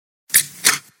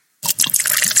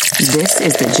This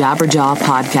is the Jabberjaw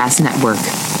Podcast Network.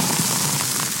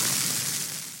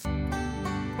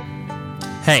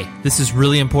 Hey, this is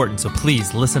really important, so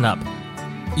please listen up.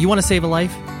 You want to save a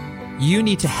life? You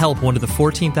need to help one of the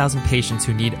 14,000 patients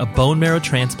who need a bone marrow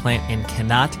transplant and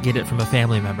cannot get it from a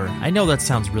family member. I know that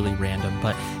sounds really random,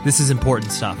 but this is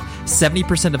important stuff.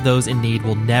 70% of those in need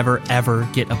will never, ever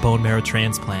get a bone marrow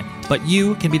transplant, but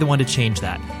you can be the one to change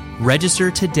that. Register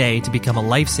today to become a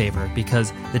lifesaver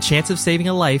because the chance of saving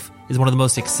a life is one of the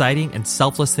most exciting and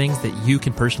selfless things that you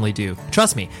can personally do.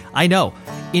 Trust me, I know.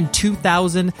 In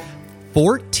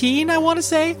 2014, I want to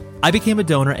say, I became a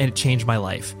donor and it changed my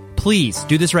life. Please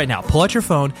do this right now. Pull out your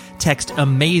phone, text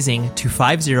AMAZING to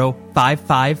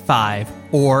 50555,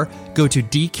 or go to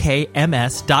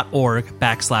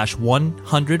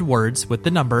dkms.org/100 words with the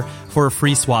number for a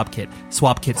free swab kit.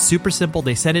 Swab kit's super simple.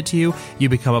 They send it to you. You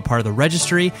become a part of the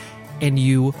registry, and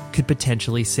you could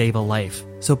potentially save a life.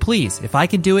 So please, if I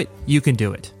can do it, you can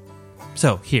do it.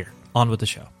 So here, on with the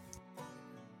show.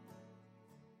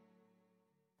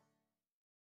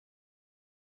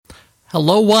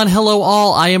 Hello one, hello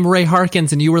all. I am Ray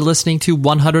Harkins, and you are listening to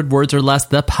 100 Words or Less,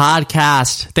 the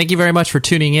podcast. Thank you very much for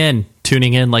tuning in.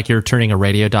 Tuning in like you're turning a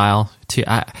radio dial.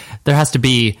 There has to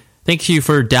be, thank you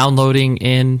for downloading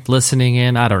in, listening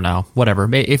in, I don't know, whatever.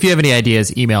 If you have any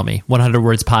ideas, email me,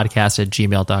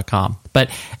 100wordspodcast@gmail.com.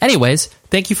 But anyways,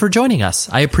 thank you for joining us.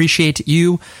 I appreciate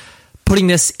you putting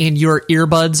this in your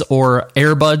earbuds or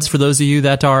AirBuds for those of you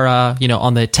that are,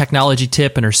 on the technology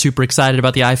tip and are super excited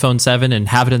about the iPhone 7 and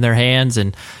have it in their hands.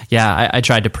 And yeah, I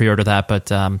tried to pre-order that, but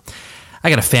I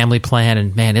got a family plan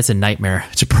and man, it's a nightmare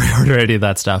to pre-order any of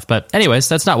that stuff. But anyways,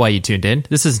 that's not why you tuned in.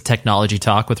 This isn't Technology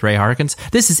Talk with Ray Harkins.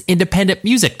 This is Independent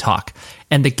Music Talk.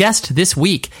 And the guest this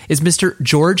week is Mr.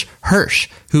 George Hirsch,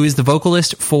 who is the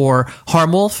vocalist for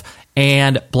Wülf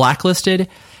and Blacklisted.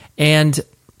 And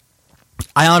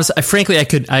I'm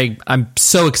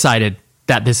so excited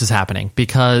that this is happening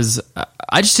because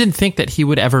I just didn't think that he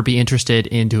would ever be interested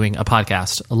in doing a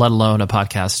podcast, let alone a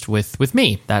podcast with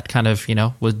me. That kind of,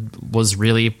 was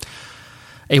really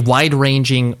a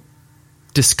wide-ranging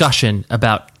discussion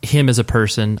about him as a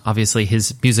person, obviously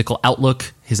his musical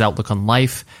outlook, his outlook on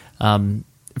life. For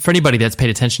anybody that's paid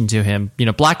attention to him,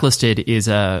 Blacklisted is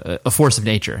a force of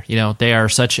nature. They are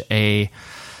such a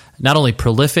not only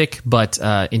prolific, but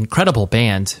incredible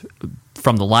band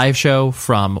from the live show,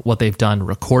 from what they've done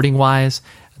recording-wise.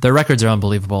 Their records are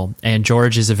unbelievable, and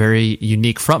George is a very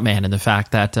unique frontman in the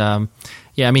fact that,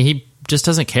 he just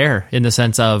doesn't care in the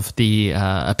sense of the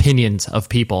opinions of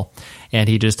people, and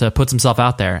he just puts himself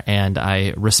out there, and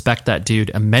I respect that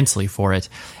dude immensely for it.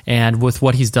 And with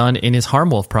what he's done in his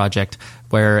Wülf project,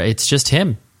 where it's just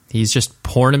him, he's just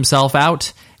pouring himself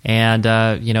out, and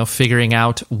figuring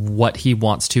out what he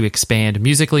wants to expand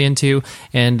musically into,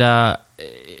 and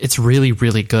it's really,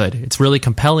 really good. It's really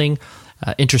compelling,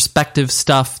 introspective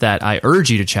stuff that I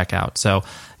urge you to check out. So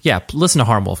yeah, listen to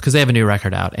Wülf because they have a new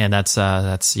record out, and that's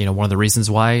one of the reasons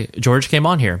why George came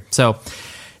on here. So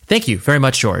thank you very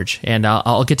much, George, and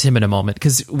I'll get to him in a moment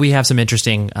because we have some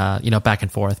interesting back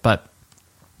and forth, but.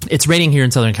 It's raining here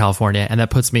in Southern California, and that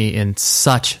puts me in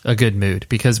such a good mood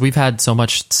because we've had so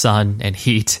much sun and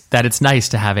heat that it's nice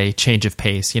to have a change of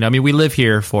pace. We live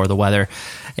here for the weather,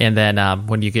 and then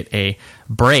when you get a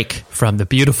break from the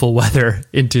beautiful weather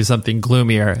into something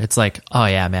gloomier, it's like, oh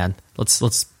yeah, man,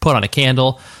 let's put on a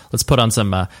candle, let's put on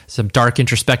some dark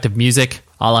introspective music,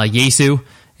 a la Yesu.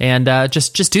 And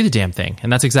just do the damn thing.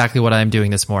 And that's exactly what I'm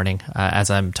doing this morning as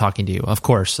I'm talking to you. Of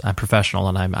course, I'm professional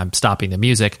and I'm stopping the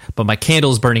music, but my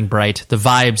candle's burning bright. The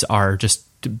vibes are just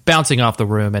bouncing off the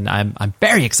room, and I'm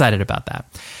very excited about that.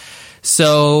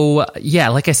 So, yeah,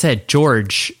 like I said,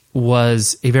 George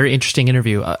was a very interesting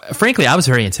interview. Frankly, I was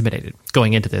very intimidated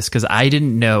going into this because I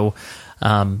didn't know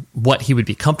what he would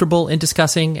be comfortable in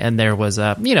discussing, and there was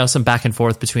some back and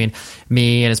forth between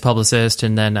me and his publicist,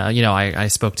 and then I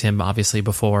spoke to him obviously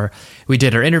before we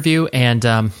did our interview, and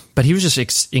but he was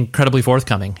just incredibly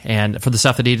forthcoming, and for the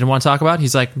stuff that he didn't want to talk about,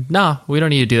 he's like, nah, we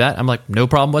don't need to do that. I'm like, no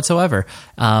problem whatsoever.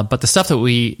 But the stuff that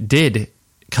we did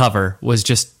cover was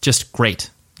just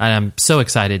great. And I'm so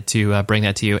excited to bring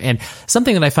that to you. And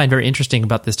something that I find very interesting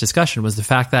about this discussion was the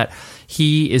fact that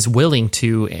he is willing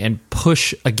to and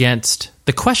push against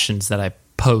the questions that I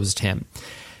posed him.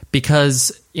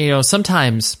 Because,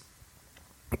 sometimes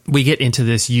we get into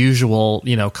this usual,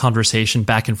 conversation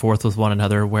back and forth with one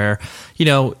another where,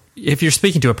 if you're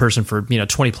speaking to a person for,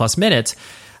 20 plus minutes,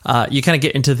 you kind of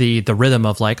get into the rhythm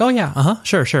of like, oh yeah,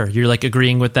 sure. You're like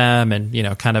agreeing with them and,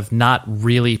 kind of not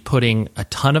really putting a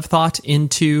ton of thought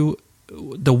into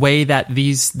the way that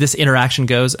this interaction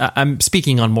goes, I'm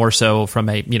speaking on more so from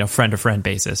a friend to friend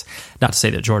basis. Not to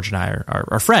say that George and I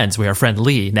are friends. We are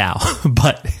friendly now,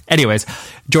 but anyways,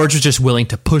 George was just willing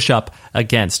to push up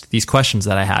against these questions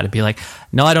that I had and be like,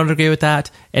 no, I don't agree with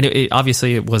that. And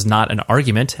obviously it was not an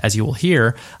argument, as you will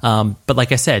hear. But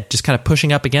like I said, just kind of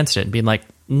pushing up against it and being like,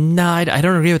 no, I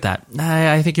don't agree with that.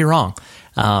 I think you're wrong.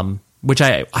 Which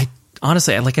I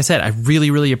honestly, like I said, I really,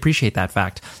 really appreciate that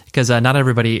fact, because not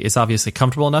everybody is obviously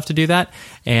comfortable enough to do that,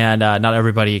 and not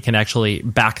everybody can actually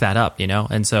back that up,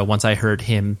 And so once I heard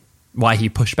why he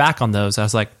pushed back on those, I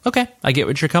was like, okay, I get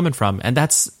what you're coming from. And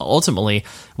that's ultimately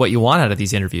what you want out of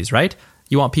these interviews, right?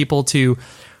 You want people to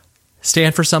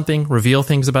stand for something, reveal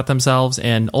things about themselves,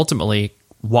 and ultimately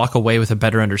walk away with a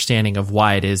better understanding of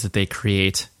why it is that they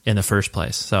create in the first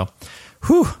place. So,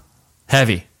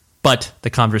 heavy. But the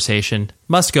conversation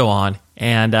must go on,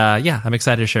 and I'm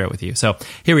excited to share it with you. So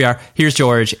here we are. Here's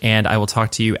George, and I will talk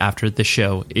to you after the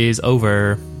show is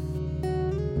over.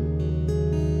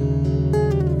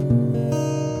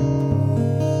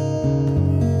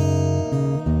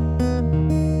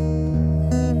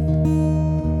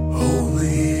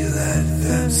 Only let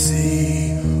them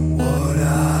see what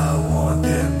I want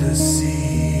them to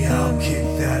see. I'll kick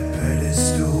that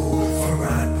pedestal from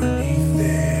right beneath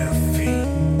their feet.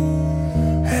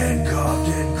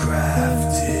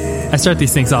 I start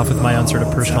these things off with my own sort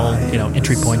of personal,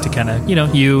 entry point to kind of,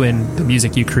 you and the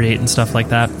music you create and stuff like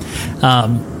that.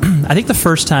 I think the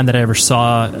first time that I ever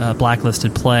saw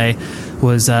Blacklisted play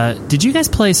was, did you guys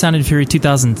play Sound and Fury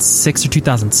 2006 or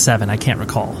 2007? I can't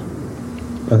recall.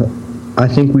 I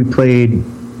think we played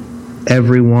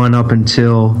every one up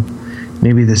until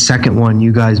maybe the second one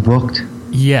you guys booked.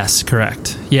 Yes,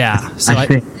 correct. Yeah. So I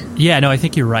think. Yeah, no, I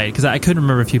think you're right, because I couldn't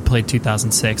remember if you played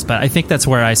 2006, but I think that's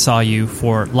where I saw you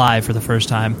live for the first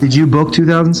time. Did you book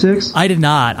 2006? I did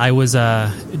not. I was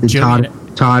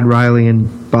Todd, Riley,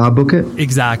 and Bob book it?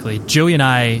 Exactly. Joey and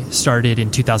I started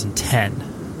in 2010.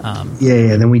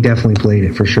 Yeah, then we definitely played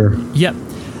it for sure. Yep.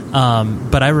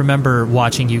 But I remember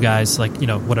watching you guys,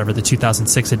 whatever, the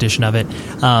 2006 edition of it.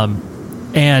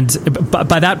 And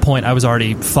by that point, I was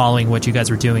already following what you guys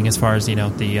were doing as far as, the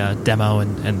demo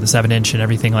and the 7-inch and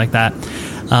everything like that.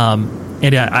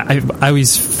 And I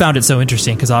always found it so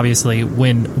interesting, because obviously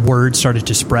when word started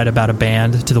to spread about a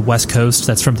band to the West Coast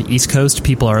that's from the East Coast,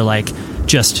 people are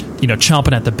just,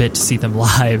 chomping at the bit to see them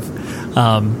live.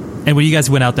 And when you guys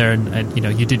went out there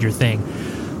and you did your thing,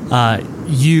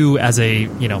 you as a,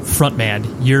 front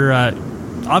man, you're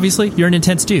obviously you're an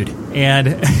intense dude,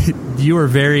 and you are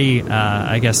very,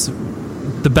 I guess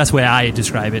the best way I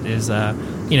describe it is,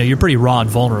 you're pretty raw and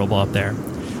vulnerable up there.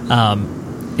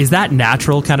 Is that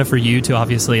natural kind of for you to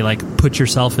obviously put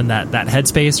yourself in that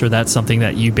headspace, or that's something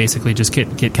that you basically just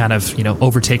get kind of,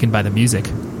 overtaken by the music?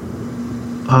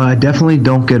 I definitely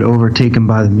don't get overtaken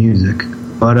by the music,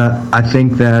 but I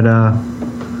think that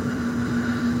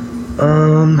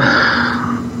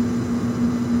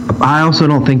I also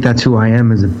don't think that's who I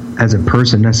am as a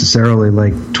person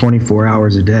necessarily, 24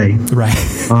 hours a day. Right.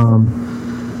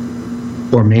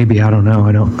 Or maybe, I don't know.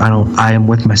 I am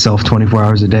with myself 24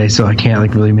 hours a day, so I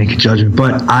can't really make a judgment.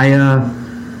 But I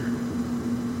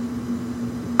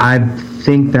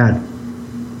think that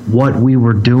what we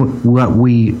were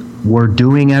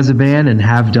doing as a band and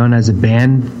have done as a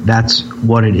band, that's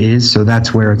what it is. So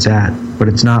that's where it's at. But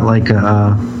it's not like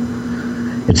I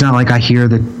hear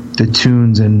the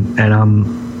tunes and I'm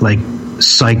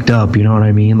psyched up, you know what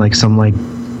I mean? Some I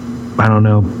don't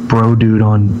know, bro dude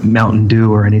on Mountain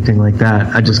Dew or anything like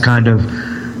that. I just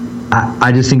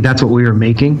I just think that's what we were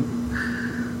making.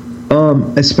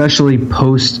 Especially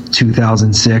post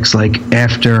 2006,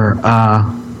 after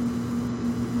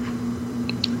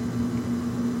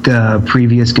the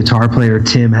previous guitar player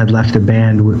Tim had left the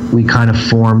band, we kind of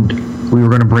formed. We were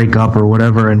going to break up or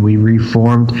whatever, and we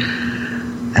reformed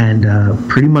and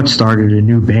pretty much started a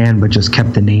new band, but just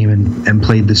kept the name and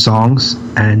played the songs.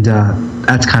 And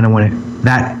that's kind of when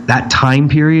that time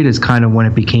period is kind of when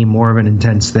it became more of an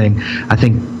intense thing. I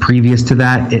think previous to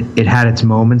that, it had its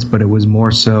moments, but it was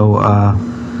more so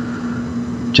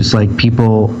just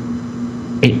people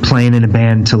playing in a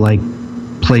band to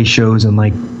play shows and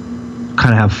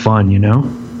kind of have fun,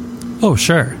 Oh,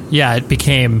 sure. Yeah, it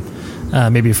became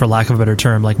maybe, for lack of a better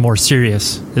term, more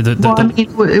serious. I mean,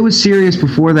 it was serious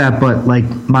before that, but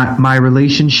my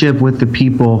relationship with the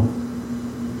people.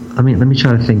 I mean, let me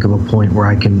try to think of a point where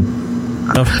I can.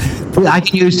 I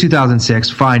can use 2006.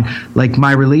 Fine.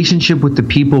 My relationship with the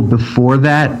people before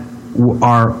that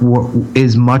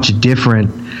is much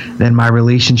different than my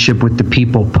relationship with the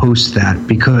people post that,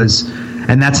 because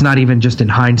and that's not even just in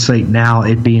hindsight now,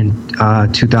 it being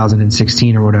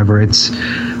 2016 or whatever. It's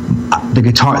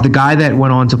the guy that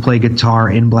went on to play guitar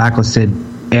in Blacklisted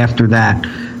after that,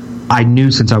 I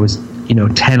knew since I was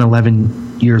 10,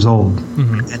 11 years old.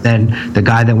 And then the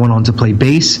guy that went on to play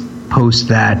bass post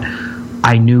that,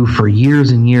 I knew for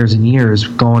years and years and years,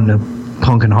 going to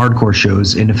punk and hardcore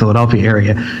shows in the Philadelphia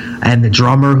area. And the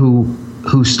drummer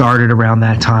who started around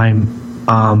that time,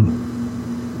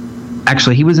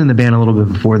 actually he was in the band a little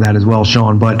bit before that as well,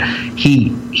 Sean, but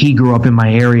he grew up in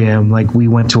my area, and like we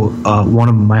went to one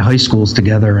of my high schools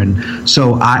together. And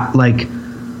so I like,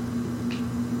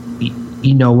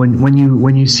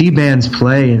 when you see bands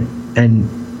play, and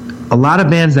a lot of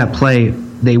bands that play,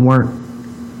 they weren't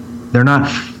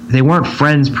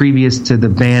friends previous to the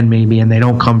band maybe, and they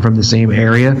don't come from the same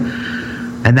area.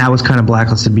 And that was kind of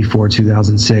Blacklisted before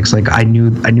 2006. Like I knew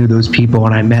those people,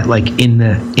 and I met like in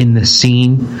the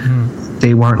scene.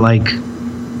 They weren't like,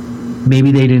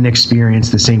 maybe they didn't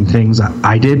experience the same things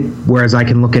I did. Whereas I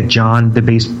can look at John,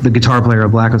 the guitar player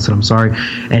of Blacklisted,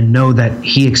 and know that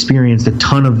he experienced a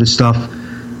ton of the stuff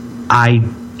I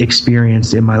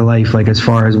experienced in my life, like as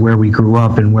far as where we grew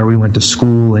up and where we went to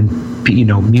school, and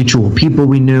mutual people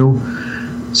we knew.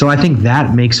 So I think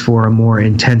that makes for a more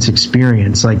intense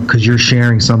experience, like because you're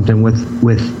sharing something with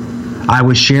I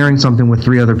was sharing something with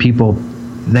 3 other people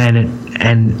then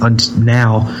and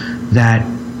now that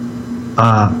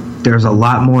there's a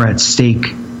lot more at stake.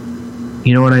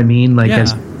 You know what I mean? Like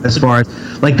as far as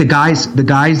like the guys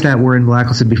that were in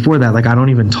Blacklisted before that, like I don't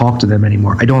even talk to them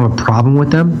anymore. I don't have a problem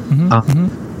with them.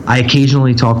 I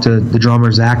occasionally talk to the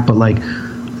drummer Zach, but like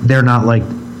they're not like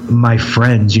my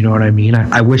friends. You know what I mean?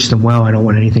 I wish them well. I don't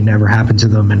want anything to ever happen to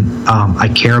them, and I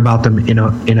care about them in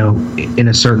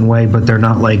a certain way, but they're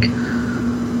not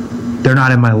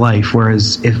in my life.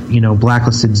 Whereas if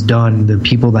Blacklisted's done, the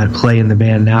people that play in the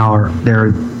band now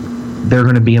they're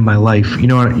going to be in my life. You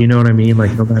know what I mean?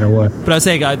 Like no matter what. But I was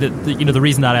saying, the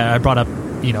reason that I brought up,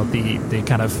 the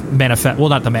kind of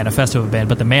not the manifesto of the band,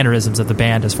 but the mannerisms of the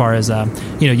band, as far as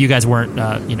you guys weren't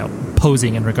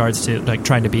posing in regards to like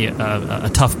trying to be a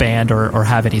tough band or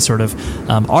have any sort of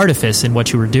artifice in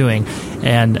what you were doing.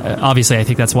 And obviously, I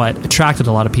think that's what attracted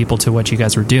a lot of people to what you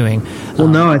guys were doing. Well,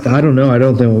 no, I don't know. I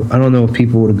don't know if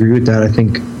people would agree with that. I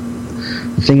think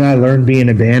the thing I learned being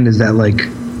a band is that like,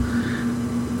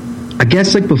 I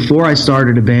guess like before I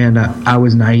started a band, I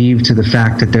was naive to the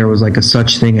fact that there was like a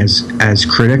such thing as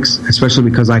critics, especially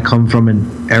because I come from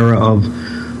an era of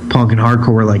punk and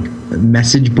hardcore where like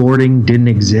message boarding didn't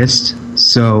exist.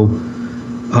 So,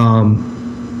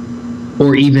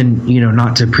 or even,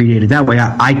 not to predate it that way.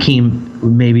 I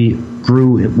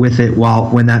grew with it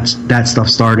when that stuff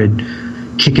started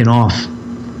kicking off.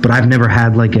 But I've never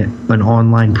had like an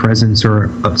online presence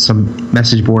or some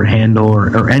message board handle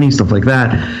or any stuff like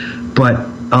that. But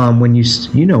when you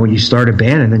start a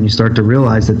band and then you start to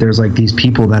realize that there's like these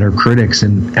people that are critics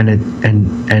and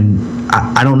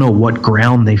I don't know what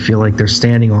ground they feel like they're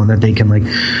standing on that they can like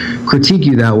critique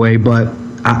you that way. But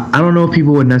I don't know if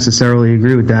people would necessarily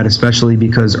agree with that, especially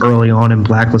because early on in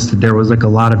Blacklisted there was like a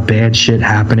lot of bad shit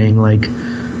happening, like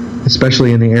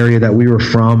especially in the area that we were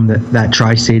from, that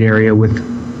tri-state area with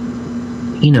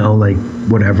like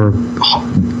whatever.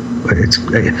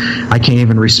 I can't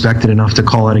even respect it enough to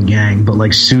call it a gang, but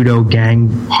like pseudo gang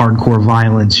hardcore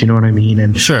violence, you know what I mean?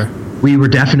 And sure, we were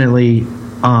definitely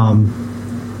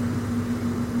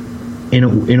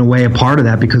in a way a part of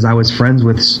that because I was friends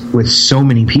with so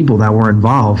many people that were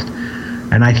involved,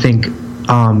 and I think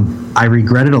I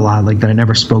regret it a lot, like that I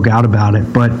never spoke out about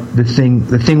it. But the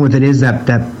thing with it is that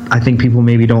I think people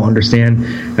maybe don't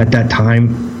understand at that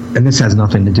time, and this has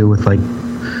nothing to do with like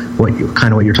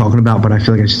what you're talking about, but I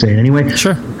feel like I should say it anyway.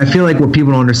 Sure. I feel like what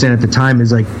people don't understand at the time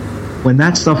is like when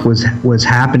that stuff was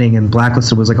happening and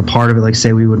Blacklisted was like a part of it. Like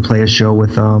say we would play a show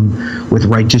with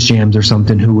Righteous Jams or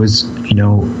something, who was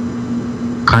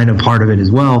kind of part of it as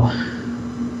well.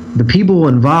 The people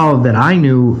involved that I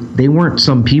knew, they weren't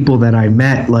some people that I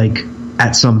met like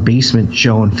at some basement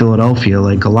show in Philadelphia.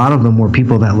 Like a lot of them were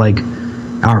people that like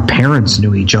our parents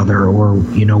knew each other, or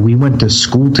we went to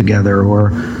school together,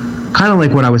 or kind of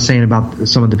like what I was saying about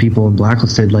some of the people in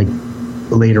Blacklisted, like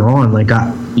later on, like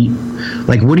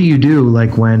what do you do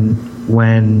like when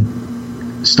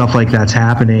stuff like that's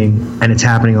happening and it's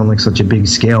happening on like such a big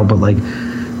scale, but like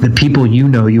the people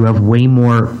you have way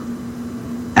more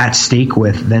at stake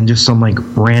with than just some like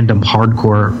random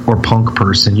hardcore or punk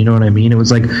person, you know what I mean? It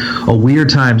was like a weird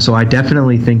time. So I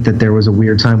definitely think that there was a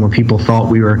weird time where people thought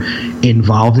we were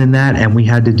involved in that, and we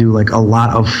had to do like a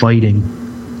lot of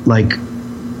fighting, like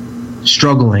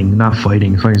struggling, not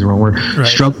fighting is the wrong word, right.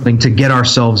 Struggling to get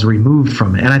ourselves removed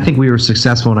from it. And I think we were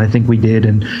successful, and I think we did,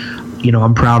 and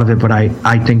I'm proud of it, but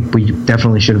I think we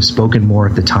definitely should have spoken more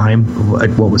at the time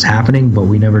of what was happening, but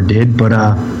we never did. But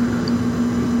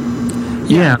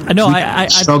I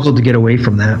struggled to get away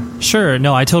from that. Sure.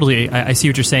 No, I see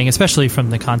what you're saying, especially from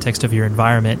the context of your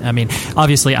environment. I mean,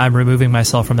 obviously I'm removing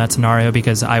myself from that scenario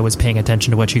because I was paying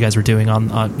attention to what you guys were doing on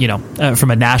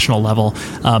from a national level.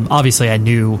 Obviously I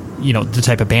knew, the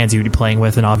type of bands you would be playing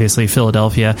with, and obviously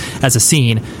Philadelphia as a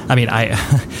scene. I mean,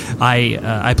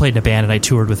 I played in a band and I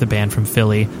toured with a band from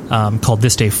Philly, called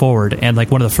This Day Forward. And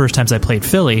like one of the first times I played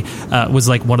Philly, was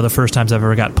like one of the first times I've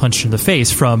ever got punched in the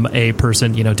face from a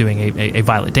person, doing a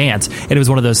violent dance. And it was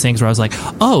one of those things where I was like,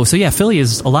 oh, so yeah, Philly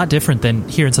is a lot different than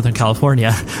here in Southern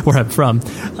California, where I'm from.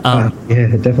 Yeah,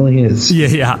 it definitely is.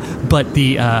 Yeah. But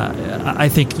I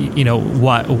think,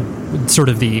 what sort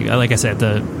of like I said,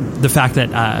 the fact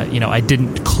that, I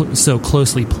didn't so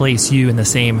closely place you in the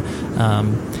same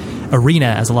arena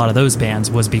as a lot of those bands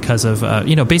was because of,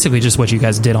 basically just what you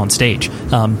guys did on stage,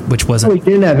 which wasn't... Well, it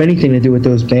didn't have anything to do with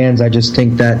those bands. I just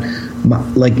think that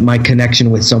my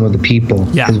connection with some of the people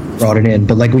has brought it in.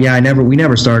 But like, we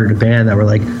never started a band that were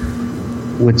like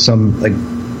with some like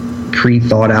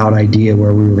pre-thought out idea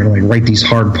where we were going to like write these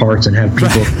hard parts and have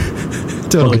people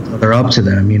totally hook each other up to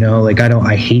them, like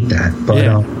I hate that,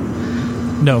 but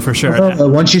no, for sure.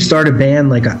 Once you start a band,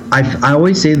 like I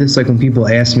always say this, like when people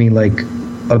ask me like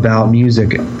about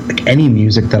music, like any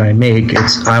music that I make,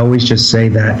 I always just say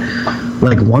that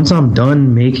like once I'm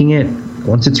done making it,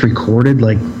 once it's recorded,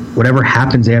 like whatever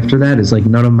happens after that is like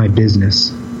none of my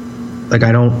business. Like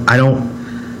I don't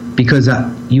because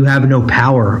you have no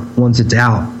power once it's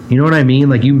out. You know what I mean?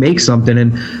 Like you make something,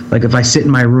 and like if I sit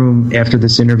in my room after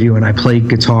this interview and I play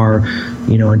guitar,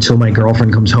 until my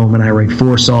girlfriend comes home, and I write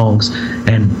 4 songs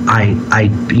and I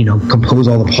compose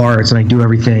all the parts and I do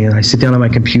everything, and I sit down on my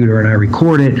computer and I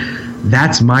record it,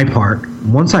 that's my part.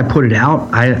 Once I put it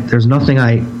out, there's nothing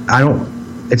I don't.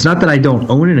 It's not that I don't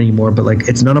own it anymore, but like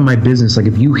it's none of my business. Like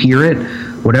if you hear it,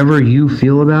 whatever you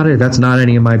feel about it, that's not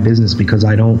any of my business, because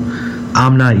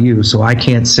I'm not you, so I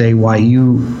can't say why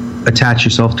you attach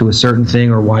yourself to a certain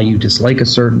thing or why you dislike a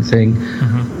certain thing.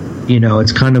 Mm-hmm.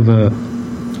 It's kind of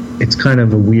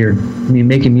a weird. I mean,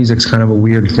 making music's kind of a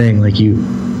weird thing. Like you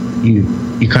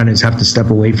kind of just have to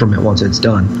step away from it once it's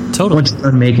done. Totally. Once it's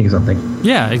done making something.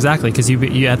 Yeah, exactly. Because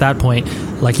you at that point,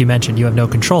 like you mentioned, you have no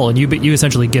control, and you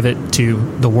essentially give it to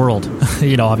the world.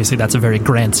 Obviously that's a very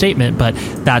grand statement, but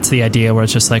that's the idea where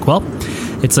it's just like, well,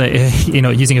 it's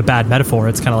using a bad metaphor,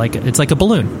 it's kind of like it's like a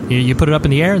balloon. You put it up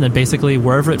in the air, and then basically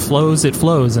wherever it flows,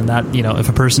 and that if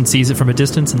a person sees it from a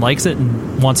distance and likes it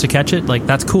and wants to catch it, like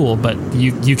that's cool, but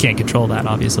you can't control that,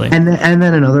 obviously. And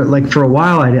then another, like for a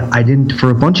while I didn't, for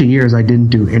a bunch of years I didn't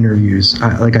do interviews.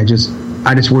 I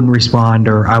just wouldn't respond,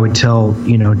 or I would tell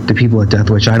the people at Death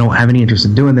Wish I don't have any interest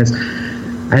in doing this.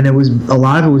 And a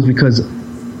lot of it was because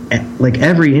like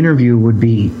every interview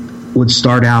would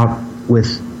start out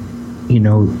with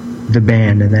the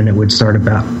band, and then it would start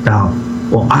about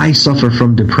well, I suffer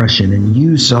from depression and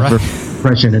you suffer from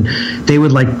depression, and they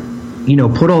would like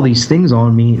put all these things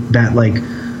on me that, like,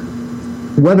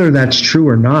 whether that's true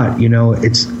or not,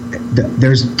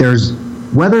 there's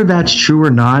whether that's true or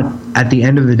not, at the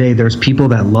end of the day, there's people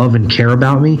that love and care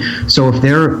about me. So if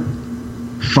they're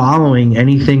following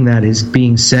anything that is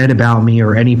being said about me,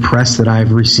 or any press that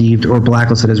I've received or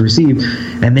Blacklisted has received,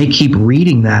 and they keep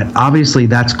reading that, obviously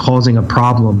that's causing a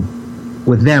problem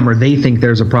with them, or they think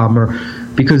there's a problem. Or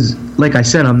because, like I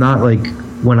said, I'm not like,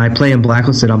 when I play in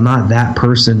Blacklisted, I'm not that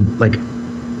person like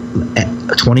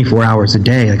 24 hours a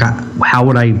day. Like how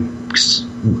would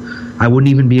I wouldn't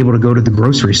even be able to go to the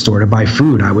grocery store to buy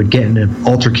food. I would get in an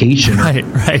altercation. Right.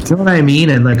 You know what I mean?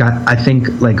 And like I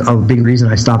think like a big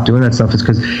reason I stopped doing that stuff is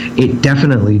because it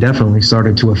definitely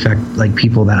started to affect like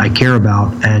people that I care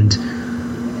about, and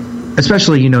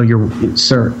especially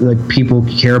like people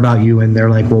care about you, and they're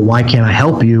like, well, why can't I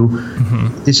help you?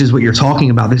 Mm-hmm. This is what you're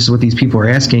talking about. This is what these people are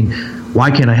asking.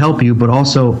 Why can't I help you? But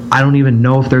also, I don't even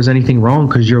know if there's anything wrong,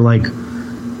 because you're like,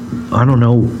 I don't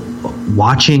know,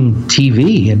 watching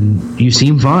TV and you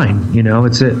seem fine.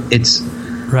 It's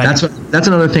right. That's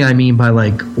another thing I mean by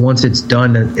like, once it's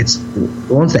done,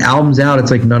 once the album's out,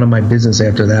 it's like none of my business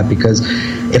after that, because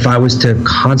if I was to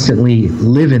constantly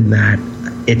live in that,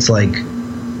 it's like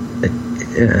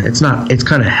it's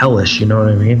kind of hellish, you know what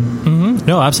I mean? Mm-hmm.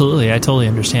 No, absolutely. I totally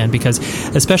understand, because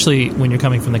especially when you're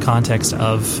coming from the context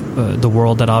of the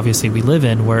world that obviously we live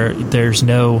in, where there's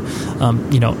no,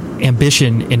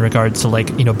 ambition in regards to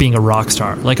like, being a rock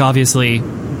star. Like obviously,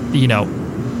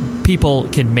 people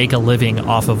can make a living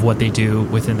off of what they do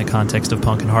within the context of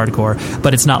punk and hardcore,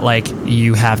 but it's not like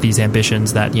you have these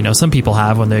ambitions that, some people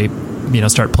have when they,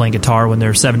 start playing guitar when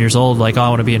they're 7 years old, like, oh, I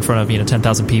want to be in front of,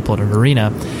 10,000 people at an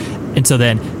arena. And so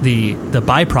then the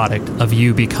byproduct of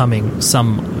you becoming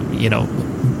some,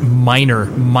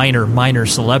 minor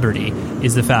celebrity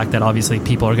is the fact that obviously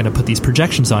people are going to put these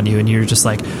projections on you, and you're just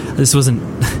like,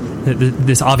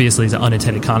 this obviously is an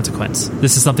unintended consequence.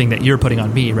 This is something that you're putting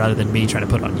on me rather than me trying to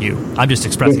put on you. I'm just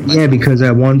expressing myself. Yeah, because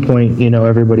at one point,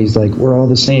 everybody's like, we're all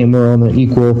the same. We're on the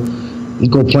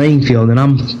equal playing field, and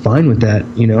I'm fine with that.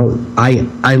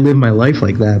 I live my life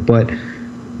like that, but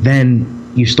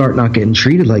then you start not getting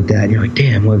treated like that, and you're like,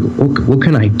 damn, what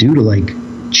can I do to like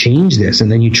change this?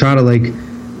 And then you try to like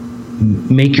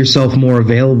make yourself more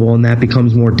available, and that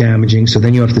becomes more damaging. So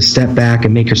then you have to step back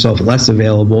and make yourself less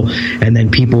available, and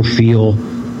then people feel,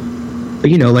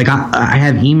 like I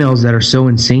have emails that are so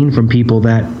insane from people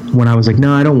that when I was like,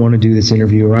 no, I don't want to do this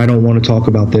interview, or I don't want to talk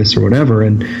about this or whatever,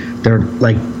 and they're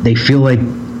like, they feel like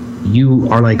you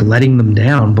are like letting them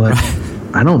down. But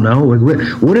I don't know.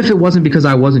 Like, what if it wasn't because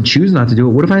I wasn't choosing not to do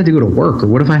it? What if I had to go to work, or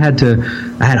what if I had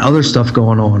other stuff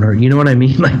going on, or you know what I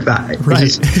mean? Like that.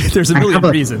 Right. There's a million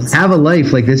reasons. I have a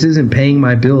life. Like, this isn't paying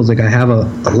my bills. Like, I have a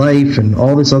life and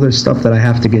all this other stuff that I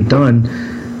have to get done.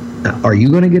 Are you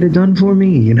going to get it done for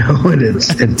me? And it's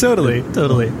totally.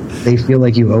 They feel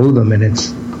like you owe them, and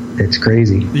it's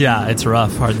crazy. Yeah, it's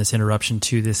rough. Pardon this interruption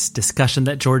to this discussion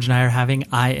that George and I are having.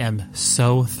 I am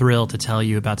so thrilled to tell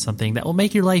you about something that will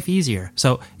make your life easier.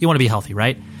 So you want to be healthy,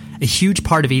 right? A huge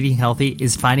part of eating healthy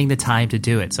is finding the time to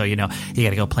do it. So, you got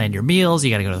to go plan your meals. You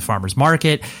got to go to the farmer's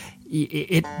market.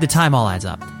 The time all adds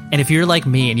up. And if you're like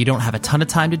me and you don't have a ton of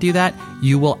time to do that,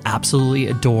 you will absolutely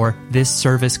adore this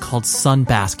service called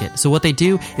Sunbasket. So what they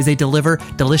do is they deliver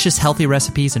delicious, healthy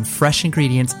recipes and fresh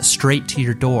ingredients straight to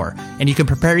your door. And you can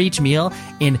prepare each meal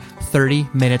in 30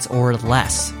 minutes or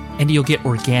less. And you'll get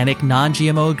organic,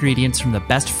 non-GMO ingredients from the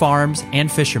best farms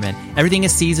and fishermen. Everything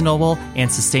is seasonable and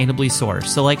sustainably sourced.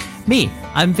 So like me,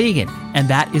 I'm vegan. And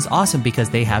that is awesome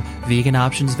because they have vegan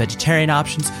options, vegetarian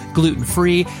options,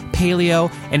 gluten-free,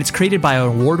 paleo, and it's created by an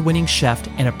award-winning chef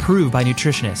and approved by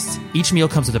nutritionists. Each meal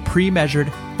comes with a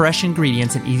pre-measured, fresh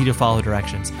ingredients and easy-to-follow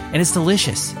directions. And it's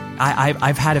delicious.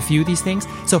 I've had a few of these things.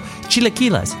 So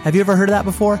chilaquiles, have you ever heard of that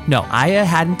before? No, I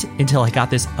hadn't until I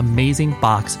got this amazing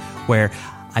box where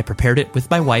I prepared it with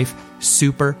my wife.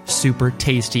 Super, super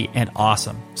tasty and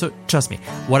awesome. So trust me,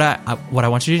 what I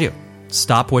want you to do,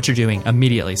 stop what you're doing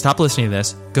immediately. Stop listening to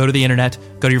this. Go to the internet,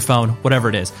 go to your phone, whatever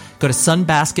it is. Go to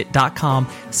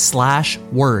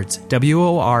sunbasket.com/words,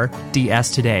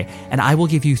 WORDS today, and I will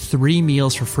give you 3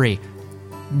 meals for free.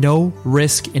 No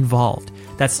risk involved.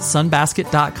 That's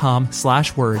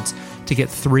sunbasket.com/words to get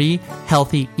 3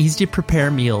 healthy, easy to prepare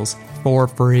meals for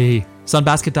free.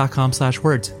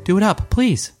 Sunbasket.com/words. Do it up,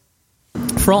 please.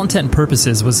 For all intent and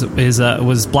purposes,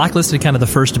 was Blacklisted kind of the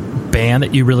first band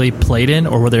that you really played in,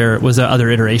 or was there other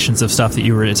iterations of stuff that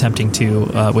you were attempting to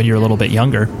when you were a little bit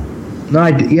younger? No,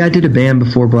 I did a band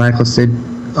before Blacklisted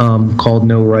called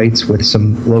No Rights with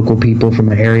some local people from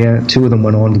the area. 2 of them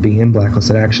went on to be in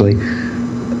Blacklisted, actually,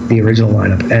 the original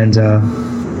lineup. And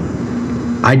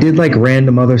I did like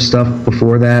random other stuff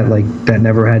before that, like that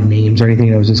never had names or anything.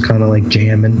 It was just kind of like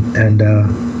jamming. And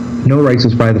No Rights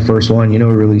was probably the first one. We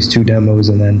released 2 demos,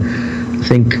 and then I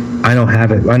think, I don't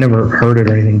have it, I never heard it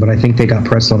or anything, but I think they got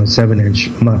pressed on a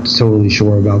 7-inch. I'm not totally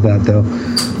sure about that though.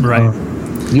 Right.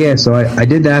 Yeah, so I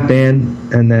did that band,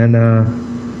 and then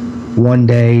one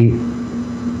day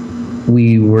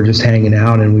we were just hanging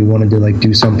out, and we wanted to like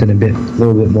do something a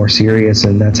little bit more serious,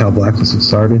 and that's how Blacklisted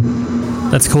started.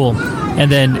 That's cool. And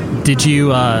then did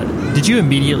you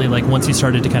immediately, like once you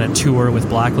started to kind of tour with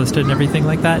Blacklisted and everything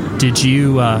like that, did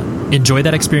you enjoy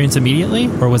that experience immediately,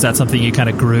 or was that something you kind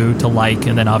of grew to like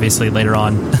and then obviously later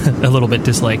on a little bit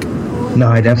dislike? No,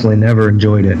 I definitely never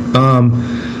enjoyed it. The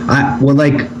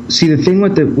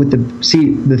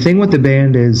thing with the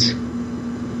band is,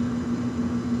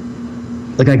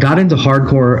 like, I got into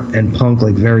hardcore and punk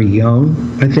like very young,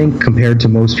 I think, compared to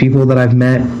most people that I've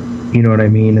met. You know what I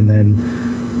mean? And then,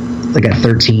 like at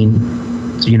 13,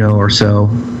 or so,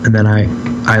 and then I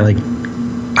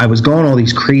was going all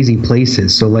these crazy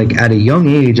places. So like at a young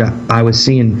age, I was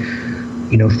seeing,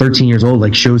 13 years old,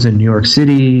 like shows in New York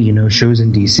City, shows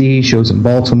in DC, shows in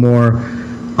Baltimore,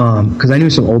 because I knew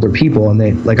some older people, and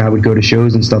I would go to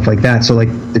shows and stuff like that. So like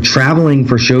the traveling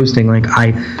for shows thing, like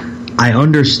I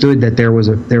understood that there was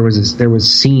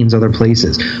scenes other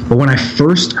places. But when I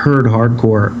first heard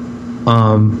hardcore,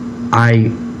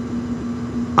 I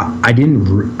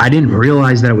didn't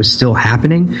realize that it was still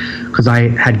happening, because I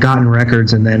had gotten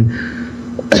records, and then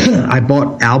I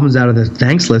bought albums out of the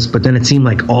thanks list, but then it seemed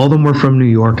like all of them were from New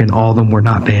York and all of them were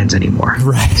not bands anymore.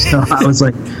 Right. So I was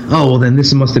like, oh, well, then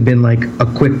this must have been like a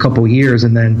quick couple years,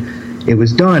 and then it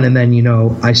was done. And then,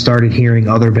 I started hearing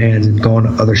other bands and going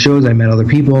to other shows. I met other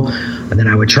people, and then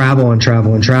I would travel and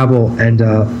travel and travel. And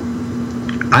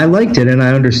I liked it, and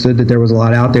I understood that there was a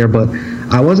lot out there, but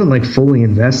I wasn't like fully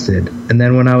invested. And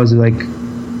then when I was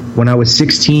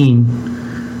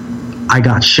 16, I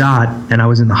got shot and I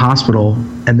was in the hospital,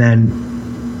 and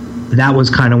then that was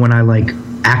kind of when I like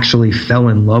actually fell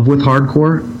in love with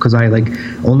hardcore, because I like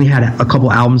only had a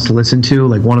couple albums to listen to.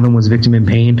 Like one of them was Victim in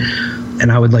Pain, and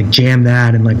I would like jam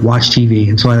that and like watch TV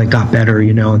until I like got better,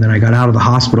 and then I got out of the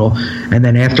hospital. And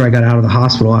then after I got out of the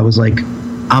hospital, I was like,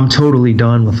 I'm totally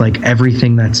done with like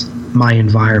everything that's my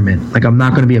environment. Like I'm not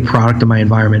going to be a product of my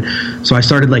environment. So I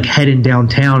started like heading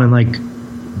downtown, and like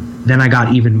then I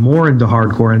got even more into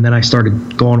hardcore, and then I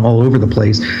started going all over the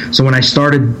place. So when I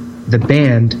started the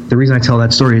band, the reason I tell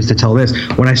that story is to tell this.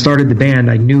 When I started the band,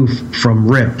 I knew from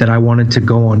RIP that I wanted to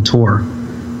go on tour,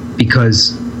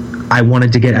 because I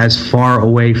wanted to get as far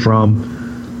away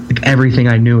from like everything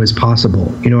I knew as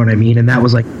possible. You know what I mean? And that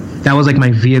was like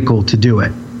my vehicle to do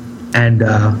it. And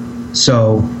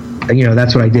so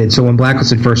that's what I did. So when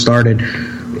Blacklisted first started,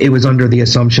 it was under the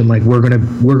assumption like we're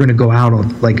gonna go out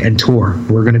on like and tour.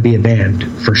 We're gonna be a band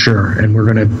for sure, and we're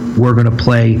gonna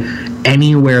play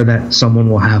anywhere that someone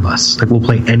will have us. Like we'll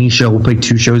play any show. We'll play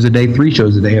 2 shows a day, 3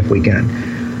 shows a day if we can.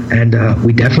 And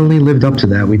we definitely lived up to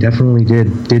that. We definitely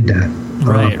did that.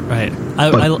 Right.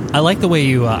 I like the way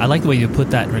you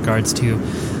put that in regards to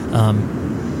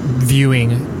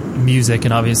viewing music,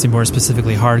 and obviously more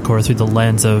specifically hardcore, through the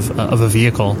lens of a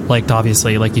vehicle. Like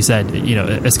obviously, like you said,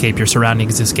 escape your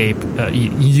surroundings, escape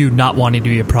you not wanting to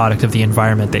be a product of the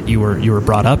environment that you were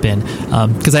brought up in.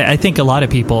 Because I think a lot of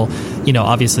people,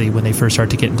 obviously when they first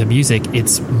start to get into music,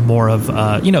 it's more of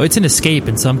it's an escape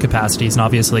in some capacities, and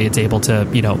obviously it's able to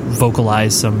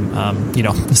vocalize some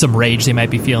some rage they might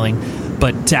be feeling,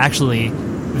 but to actually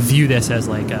view this as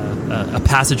like a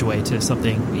passageway to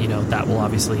something that will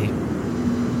obviously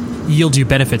yield you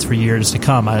benefits for years to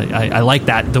come. I like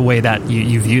that, the way that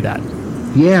you view that.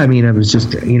 Yeah, I mean, it was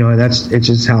just it's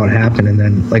just how it happened. And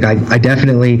then like I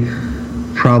definitely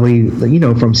probably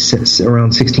from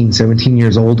around 16, 17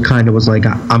 years old kind of was like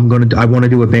I want to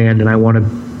do a band, and I want to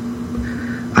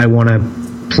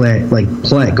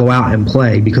go out and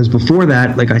play, because before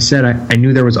that, like I said, I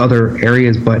knew there was other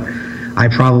areas, but I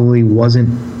probably wasn't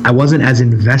as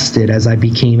invested as I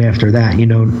became after that.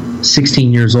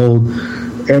 16 years old,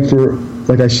 after,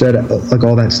 like I said, like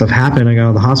all that stuff happened, I got out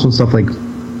of the hospital and stuff, like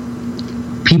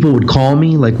people would call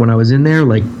me, like when I was in there,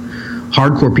 like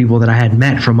hardcore people that I had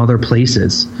met from other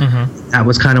places. Mm-hmm. That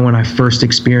was kind of when I first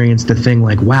experienced the thing,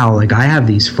 like, wow, like I have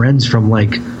these friends from like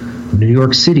New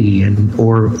York City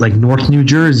or like North New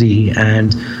Jersey,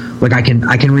 and like I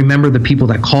can remember the people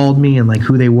that called me and like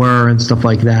who they were and stuff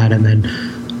like that. And then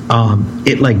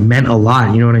it like meant a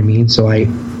lot, you know what I mean? So I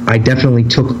definitely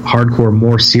took hardcore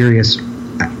more serious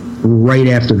right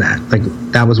after that. Like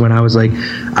that was when I was like,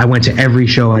 I went to every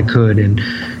show I could, and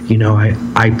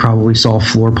I probably saw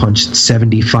Floor Punch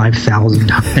 75,000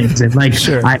 times, and like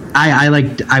sure.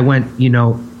 I went,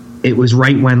 it was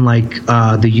right when like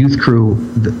the Youth Crew,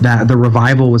 the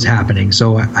revival was happening,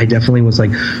 so I definitely was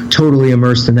like totally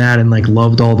immersed in that, and like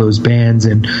loved all those bands,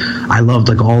 and I loved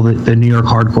like all the New York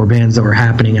hardcore bands that were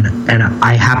happening, and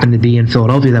I happened to be in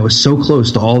Philadelphia, that was so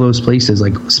close to all those places.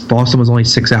 Like Boston was only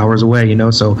 6 hours away,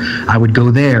 so I would go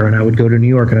there, and I would go to New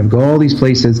York, and I would go all these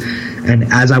places. And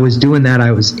as I was doing that,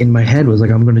 I was in my head was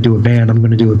like, I'm going to do a band,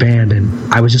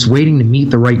 and I was just waiting to meet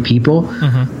the right people.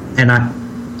 Mm-hmm. And I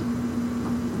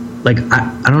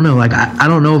don't know, like I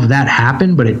don't know if that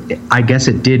happened, but I guess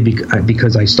it did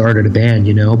because I started a band,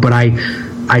 but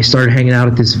I started hanging out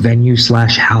at this venue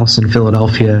 / house in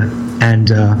Philadelphia, and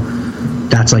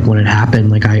that's like when it happened.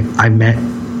 Like I met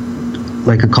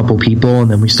like a couple people,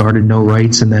 and then we started No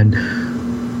Rights, and then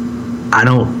I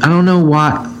don't know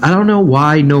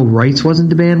why No Rights wasn't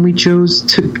the band we chose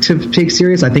to take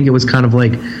serious. I think it was kind of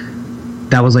like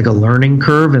that was like a learning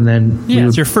curve, and then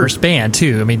it's your first band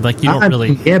too. I mean, like you don't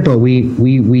really but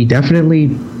we definitely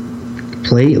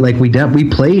played, like we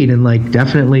played, and like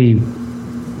definitely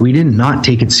we did not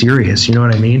take it serious. You know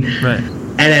what I mean? Right.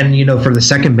 And then for the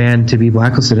second band to be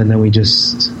Blacklisted, and then we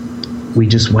just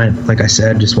went, like I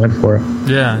said, just went for it.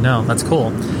 Yeah, no, that's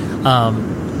cool.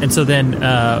 And so then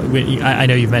I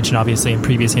know you've mentioned obviously in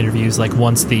previous interviews, like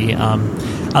once the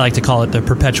I like to call it the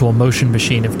perpetual motion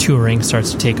machine of touring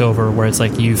starts to take over, where it's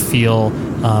like you feel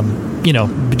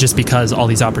just because all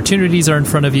these opportunities are in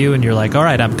front of you and you're like, all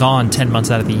right, I'm gone 10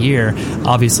 months out of the year.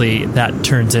 Obviously that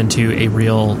turns into a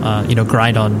real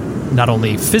grind on not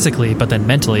only physically but then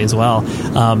mentally as well.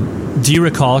 Do you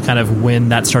recall kind of when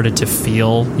that started to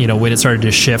feel, when it started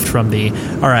to shift from the,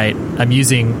 all right, I'm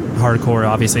using hardcore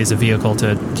obviously as a vehicle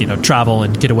to, travel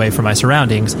and get away from my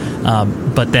surroundings.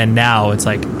 But then now it's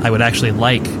like, I would actually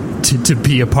like to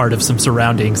be a part of some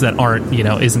surroundings that aren't,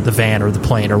 isn't the van or the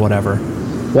plane or whatever.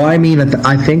 Well, I mean,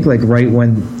 I think like right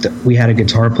when we had a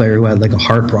guitar player who had like a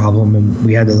heart problem and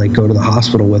we had to like go to the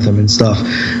hospital with him and stuff,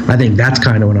 I think that's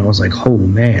kind of when I was like, oh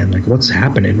man, like what's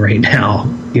happening right now?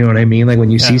 You know what I mean? Like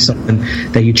when you see someone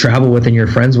that you travel with and you're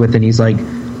friends with and he's like,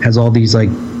 has all these like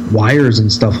wires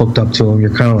and stuff hooked up to him,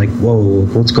 you're kind of like, whoa,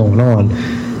 what's going on?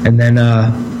 And then,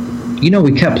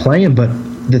 we kept playing, but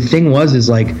the thing is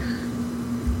like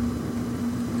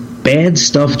bad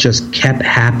stuff just kept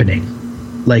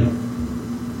happening. Like,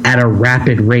 at a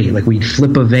rapid rate. Like we'd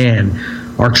flip a van,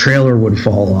 our trailer would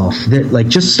fall off, like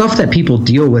just stuff that people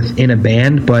deal with in a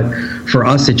band, but for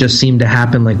us it just seemed to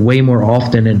happen like way more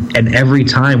often, and every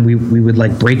time we would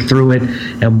like break through it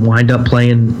and wind up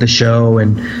playing the show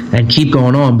and keep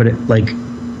going on. But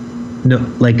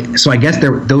so I guess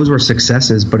those were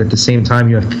successes, but at the same time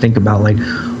you have to think about like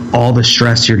all the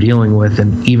stress you're dealing with,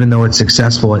 and even though it's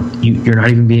successful, you're not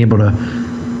even being able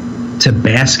to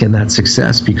bask in that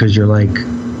success because you're like,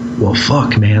 well,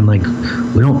 fuck, man, like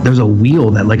there's a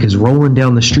wheel that like is rolling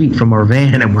down the street from our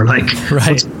van and we're like,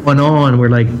 right, what's going on? We're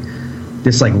like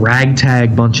this like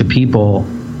ragtag bunch of people,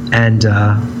 and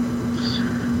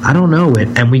I don't know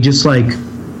it. And we just like,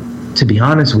 to be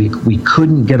honest, we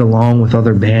couldn't get along with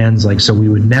other bands, like, so we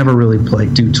would never really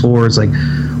do tours. Like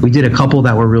we did a couple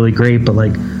that were really great, but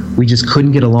like we just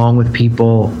couldn't get along with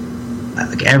people.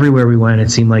 Like everywhere we went,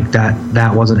 it seemed like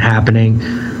that wasn't happening.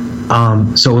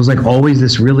 So it was like always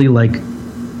this really like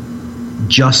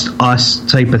just us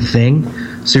type of thing.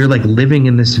 So you're like living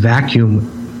in this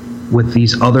vacuum with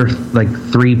these other like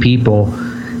three people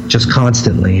just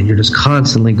constantly, and you're just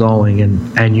constantly going,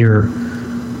 and you're,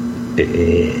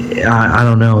 I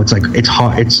don't know. It's like, it's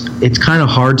hard. It's kind of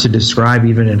hard to describe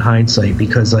even in hindsight,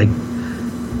 because like,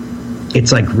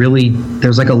 it's like really,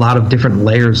 there's like a lot of different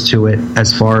layers to it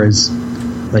as far as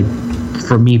like,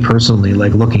 for me personally,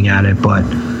 like looking at it. But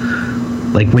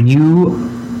like when you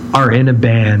are in a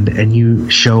band and you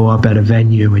show up at a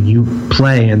venue and you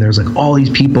play and there's like all these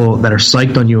people that are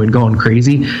psyched on you and going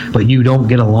crazy, but you don't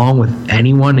get along with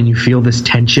anyone, and you feel this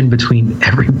tension between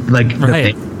every like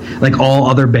right, like all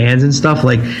other bands and stuff,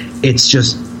 like it's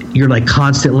just, you're like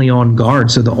constantly on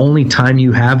guard. So the only time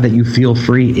you have that you feel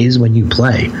free is when you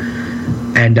play.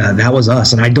 And that was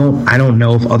us. And I don't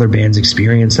know if other bands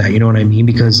experience that, you know what I mean?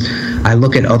 Because I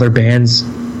look at other bands,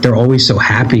 they're always so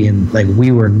happy, and like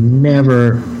we were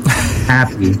never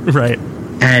happy. Right.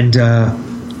 And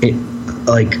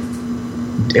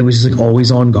it was just like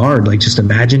always on guard. Like just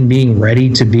imagine being ready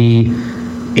to be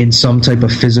in some type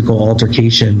of physical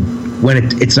altercation when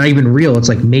it's not even real. It's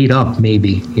like made up,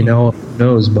 maybe, who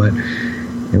knows, but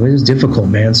it was difficult,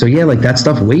 man. So yeah, like that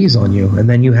stuff weighs on you. And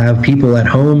then you have people at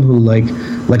home who like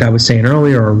I was saying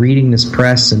earlier, are reading this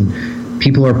press, and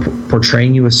people are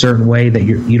portraying you a certain way that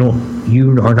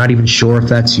you are not even sure if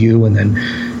that's you. And then,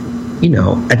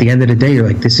 at the end of the day, you're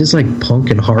like, this is like punk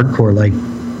and hardcore. Like,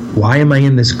 why am I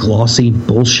in this glossy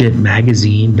bullshit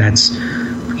magazine that's,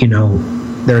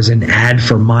 there's an ad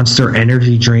for Monster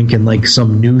Energy drink and like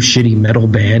some new shitty metal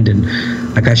band,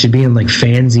 and like I should be in like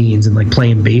fanzines and like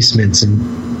playing basements,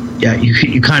 and yeah,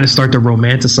 you kind of start to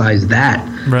romanticize that,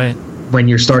 right, when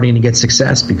you're starting to get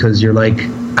success, because you're like,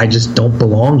 I just don't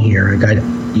belong here. Like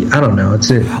I don't know. It's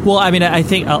it. Well, I mean, I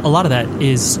think a lot of that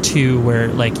is too where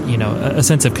like, a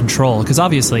sense of control, because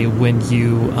obviously when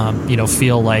you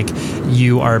feel like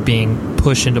you are being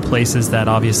pushed into places that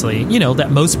obviously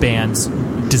that most bands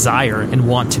desire and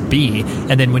want to be,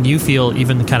 and then when you feel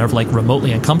even kind of like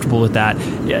remotely uncomfortable with that,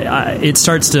 it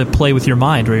starts to play with your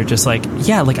mind, where you're just like,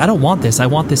 yeah, like I don't want this. I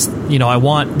want this. I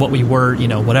want what we were,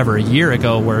 whatever, a year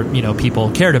ago, where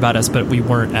people cared about us, but we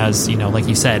weren't as like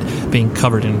you said, being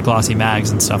covered in glossy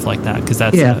mags and stuff like that. Because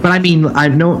that's but I mean,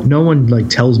 no one like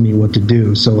tells me what to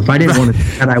do. So if I didn't want to do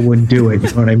that, I wouldn't do it. You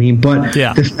know what I mean? But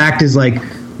the fact is, like,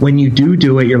 when you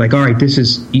do it, you're like, all right, this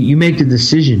is, you make the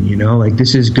decision, like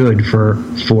this is good for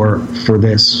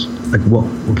this. Like, well,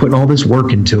 we're putting all this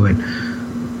work into it.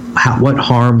 What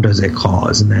harm does it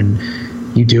cause? And then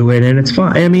you do it and it's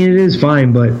fine. I mean, it is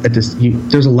fine, but there's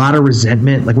a lot of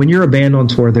resentment. Like when you're a band on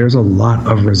tour, there's a lot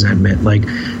of resentment. Like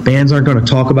bands aren't going to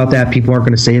talk about that. People aren't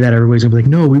going to say that. Everybody's going to be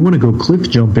like, no, we want to go cliff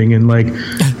jumping and like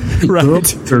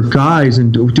right. or guys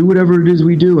and do whatever it is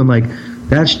we do. And like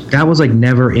that was like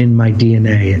never in my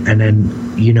DNA. And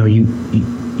then, you know,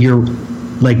 you're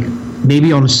like,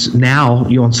 maybe on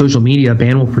social media, a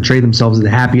band will portray themselves as the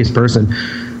happiest person,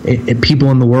 people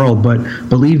in the world, but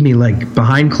believe me, like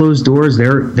behind closed doors,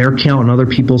 they're counting other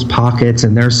people's pockets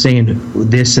and they're saying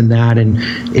this and that, and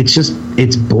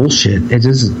it's bullshit. It's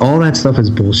just all that stuff is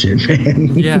bullshit,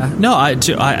 man. Yeah, no, I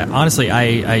honestly,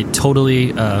 I totally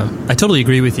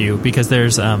agree with you, because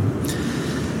there's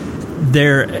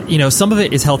you know, some of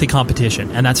it is healthy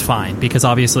competition, and that's fine, because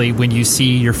obviously when you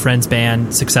see your friend's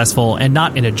band successful, and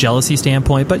not in a jealousy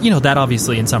standpoint, but you know, that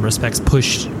obviously in some respects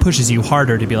pushes you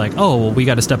harder to be like, oh, well, we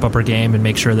got to step up our game and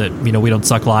make sure that, you know, we don't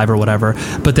suck live or whatever.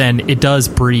 But then it does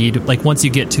breed, like once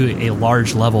you get to a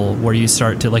large level where you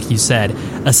start to, like you said,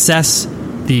 assess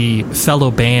the fellow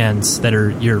bands that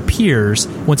are your peers,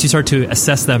 once you start to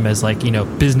assess them as like, you know,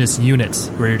 business units,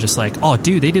 where you're just like, oh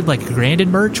dude, they did like $1,000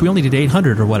 in merch, we only did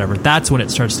 800 or whatever. That's when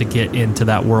it starts to get into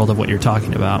that world of what you're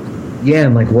talking about. Yeah,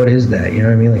 and like, what is that? You know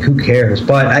what I mean? Like, who cares?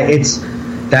 But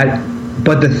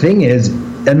but the thing is,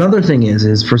 another thing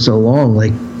is for so long,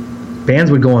 like bands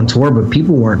would go on tour, but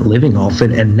people weren't living off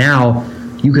it, and now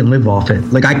you can live off it.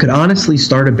 Like I could honestly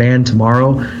start a band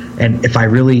tomorrow, and if I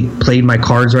really played my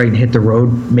cards right and hit the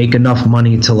road, make enough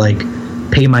money to like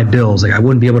pay my bills. Like I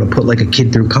wouldn't be able to put like a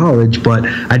kid through college, but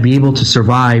I'd be able to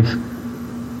survive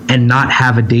and not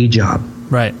have a day job.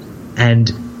 Right.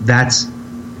 And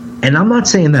I'm not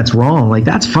saying that's wrong. Like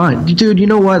that's fine. Dude, you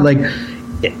know what? Like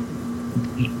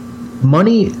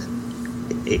money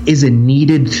is a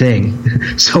needed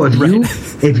thing. So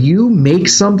if you make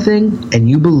something and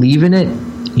you believe in it,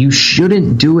 you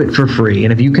shouldn't do it for free.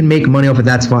 And if you can make money off it,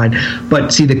 that's fine.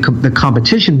 But see, the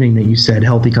competition thing that you said,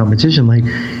 healthy competition, like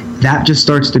that just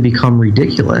starts to become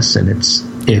ridiculous, and it's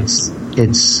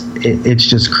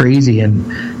just crazy, and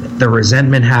the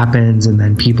resentment happens, and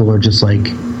then people are just like,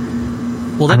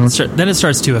 well, then it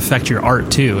starts to affect your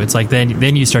art too. It's like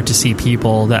then you start to see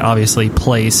people that obviously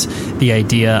place the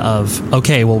idea of,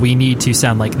 okay, well, we need to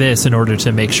sound like this in order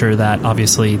to make sure that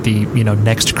obviously the, you know,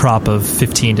 next crop of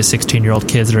 15 to 16-year-old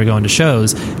kids that are going to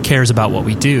shows cares about what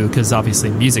we do, because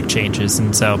obviously music changes.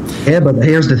 And so yeah, but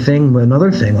here's the thing, another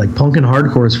thing, like punk and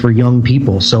hardcore is for young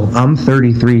people. So I'm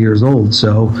 33 years old,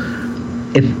 so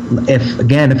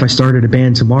if I started a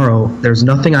band tomorrow, there's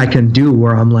nothing I can do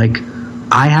where I'm like,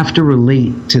 I have to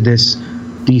relate to these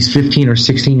 15 or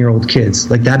 16-year-old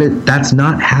kids. Like that's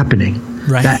not happening.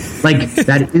 Right.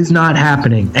 That is not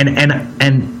happening.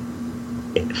 And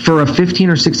for a 15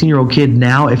 or 16-year-old kid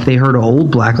now, if they heard an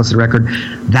old Blacklisted record,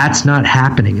 that's not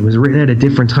happening. It was written at a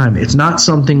different time. It's not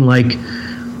something like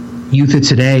youth of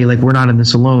today, like We're Not in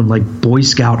This Alone, like Boy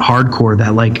Scout hardcore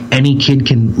that like any kid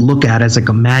can look at as like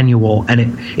a manual, and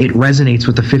it resonates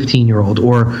with a 15-year-old,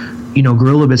 or you know,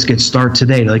 Gorilla Biscuits Start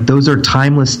Today. Like those are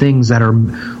timeless things that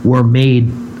were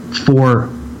made for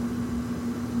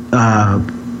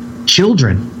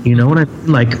children. You know what I mean?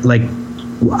 Like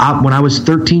when I was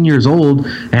 13 years old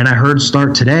and I heard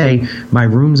Start Today, my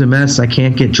room's a mess, I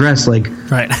can't get dressed. Like,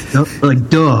 right. Like,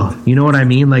 duh. You know what I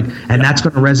mean? Like, and that's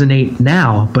going to resonate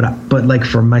now. But like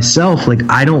for myself, like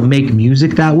I don't make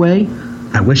music that way.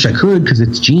 I wish I could, because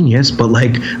it's genius. But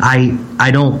like I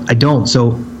don't.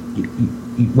 So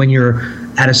when you're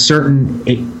at a certain,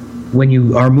 when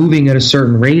you are moving at a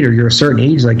certain rate, or you're a certain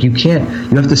age, like you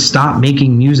have to stop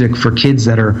making music for kids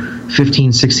that are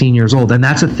 15, 16 years old. And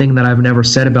that's a thing that I've never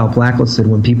said about Blacklisted,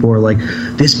 when people are like,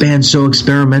 this band's so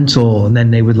experimental, and then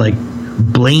they would like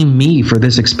blame me for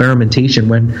this experimentation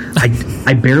when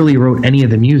I barely wrote any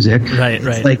of the music. Right.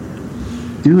 Like,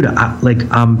 dude,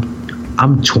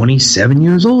 I'm 27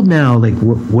 years old now. Like,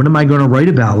 what am I going to write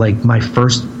about? Like my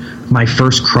first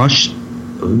crush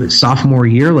sophomore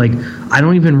year, like I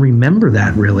don't even remember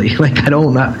that really. Like I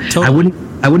wouldn't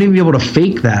even be able to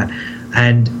fake that.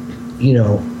 And you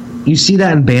know, you see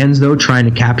that in bands though, trying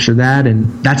to capture that.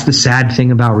 And that's the sad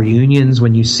thing about reunions,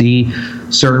 when you see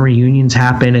certain reunions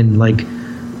happen, and like,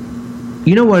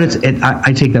 you know what,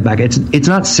 I take that back. It's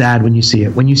not sad when you see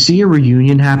it. When you see a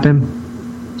reunion happen,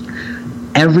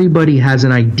 everybody has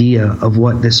an idea of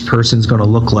what this person's going to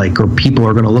look like, or people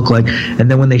are going to look like, and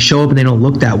then when they show up and they don't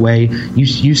look that way,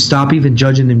 you stop even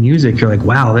judging the music. You're like,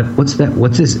 wow, what's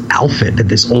this outfit that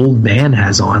this old man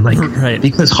has on? Like, right.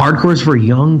 Because hardcore is for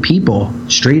young people,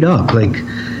 straight up. Like,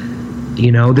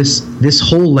 you know, this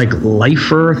whole like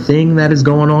lifer thing that is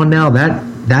going on now,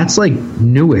 that's like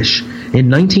newish. In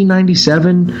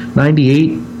 1997,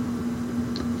 98,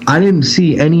 I didn't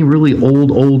see any really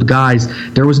old guys.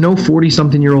 There was no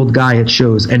 40-something-year-old guy at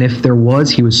shows, and if there was,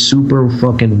 he was super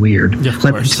fucking weird. Yeah, of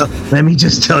course. Let me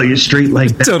just tell you straight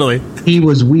like that. Totally. He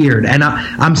was weird, and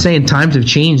I'm saying times have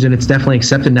changed, and it's definitely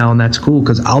accepted now, and that's cool,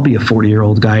 because I'll be a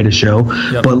 40-year-old guy at a show.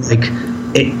 Yep. But like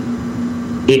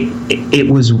it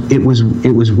was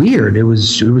weird. It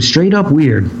was straight up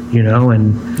weird,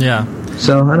 and yeah.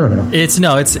 So I don't know.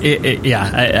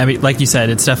 I mean, like you said,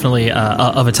 it's definitely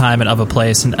of a time and of a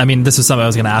place. And I mean, this is something I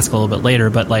was going to ask a little bit later,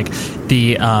 but like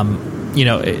the,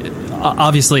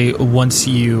 obviously once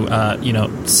you,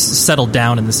 settled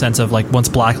down in the sense of like once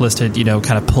Blacklisted,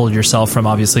 kind of pulled yourself from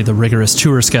obviously the rigorous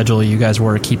tour schedule you guys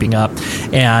were keeping up,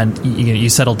 and you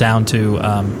settled down to,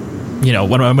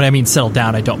 when I mean settled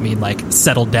down, I don't mean like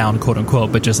settled down, quote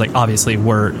unquote, but just like obviously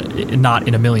we're not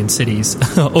in a million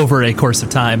cities over a course of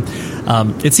time.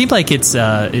 It seemed like it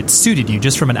suited you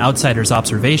just from an outsider's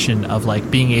observation of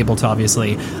like being able to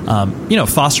obviously,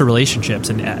 foster relationships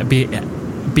and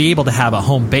be able to have a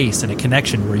home base and a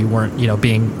connection where you weren't,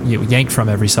 being yanked from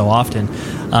every so often.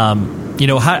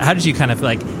 How did you kind of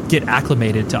like get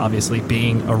acclimated to obviously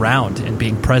being around and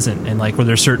being present, and like were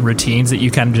there certain routines that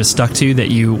you kind of just stuck to that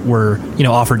you were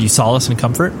offered you solace and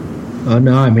comfort?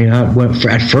 No, I mean,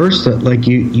 at first like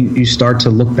you start to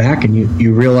look back and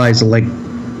you realize like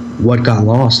what got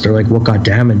lost or like what got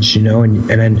damaged, and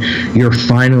then you're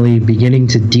finally beginning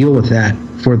to deal with that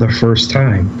for the first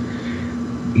time.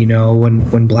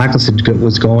 When Blacklisted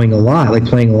was going a lot, like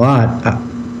playing a lot,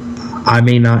 I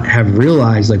may not have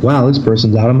realized like, wow, this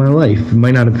person's out of my life. It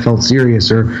might not have felt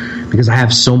serious, or because I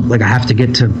have I have to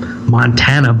get to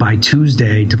Montana by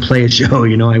Tuesday to play a show.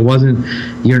 I wasn't.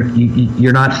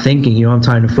 You're not thinking. You don't have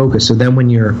time to focus. So then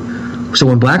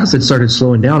when Blacklisted started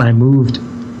slowing down, I moved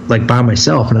like by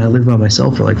myself, and I lived by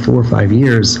myself for like 4 or 5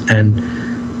 years.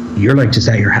 And you're like just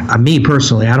at your. Me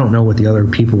personally, I don't know what the other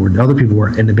people were. The other people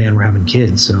were in the band were having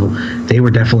kids, so they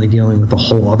were definitely dealing with the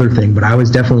whole other thing. But I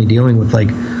was definitely dealing with like,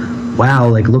 wow,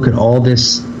 like look at all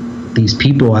these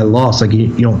people I lost. Like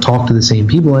you don't talk to the same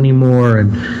people anymore,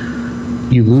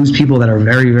 and you lose people that are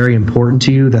very, very important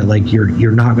to you that like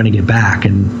you're not going to get back.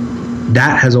 And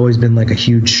that has always been like a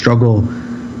huge struggle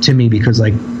to me, because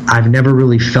like I've never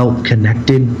really felt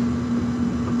connected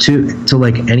to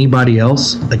like anybody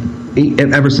else, like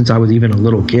ever since I was even a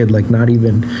little kid, like not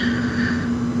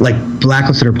even like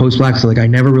Blacklisted or post Blacklisted, like I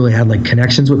never really had like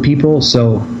connections with people.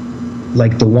 So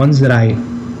like the ones that I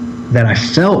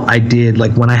felt I did,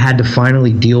 like when I had to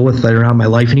finally deal with that around my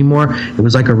life anymore, it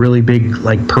was like a really big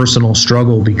like personal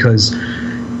struggle, because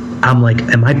I'm like,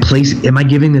 am I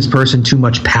giving this person too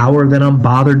much power that I'm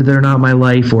bothered they're not my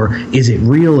life, or is it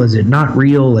real? Is it not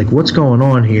real? Like what's going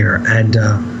on here? And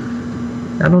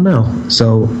I don't know.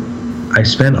 So I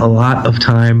spent a lot of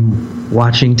time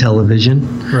watching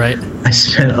television. Right. I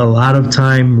spent a lot of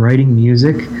time writing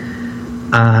music.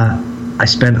 I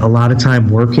spent a lot of time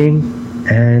working.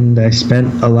 And I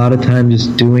spent a lot of time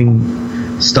just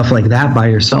doing stuff like that by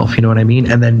yourself, you know what I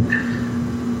mean? And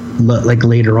then like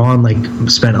later on, like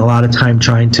spent a lot of time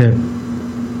trying to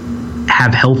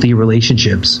have healthy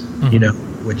relationships,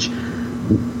 which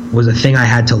was a thing I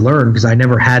had to learn, because I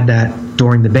never had that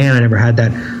during the band. I never had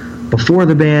that before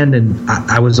the band. And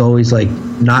I was always like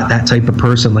not that type of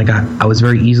person. Like I was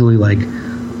very easily like,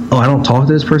 oh, I don't talk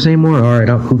to this person anymore. All right,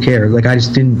 who cares? Like I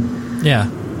just didn't. Yeah.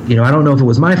 I don't know if it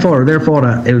was my fault or their fault.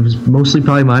 It was mostly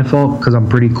probably my fault because I'm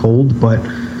pretty cold, but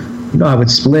I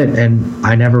would split, and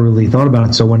I never really thought about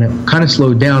it. So when it kind of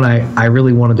slowed down, I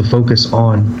really wanted to focus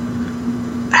on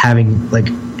having like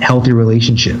healthy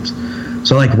relationships.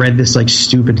 So like read this like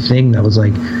stupid thing that was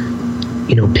like,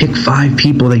 pick 5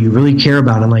 people that you really care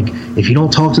about, and like if you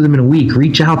don't talk to them in a week,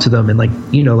 reach out to them, and like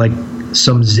like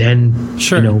some Zen,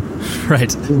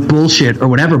 right, bullshit or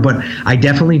whatever. But I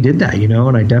definitely did that,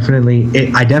 and I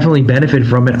definitely benefited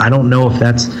from it. I don't know if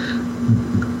that's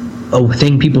a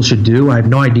thing people should do. I have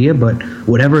no idea, but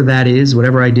whatever that is,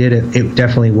 whatever I did, it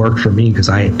definitely worked for me, because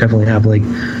I definitely have like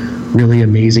really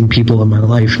amazing people in my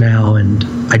life now, and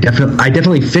I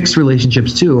definitely fixed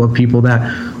relationships too of people that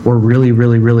were really,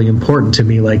 really, really important to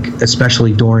me, like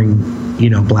especially during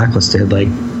Blacklisted, like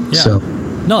so.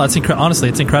 No, that's honestly,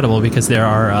 it's incredible, because there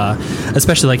are,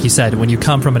 especially like you said, when you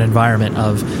come from an environment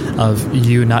of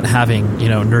you not having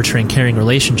nurturing, caring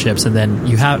relationships, and then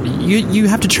you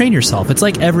have to train yourself. It's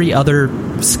like every other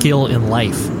skill in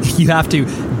life. you have to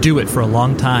do it for a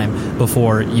long time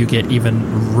before you get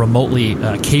even remotely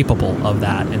capable of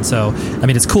that. And so, I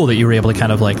mean, it's cool that you were able to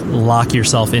kind of like lock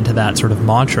yourself into that sort of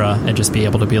mantra and just be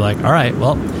able to be like, all right,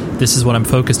 well, this is what I'm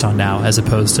focused on now, as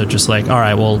opposed to just like, all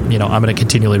right, well, I'm going to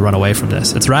continually run away from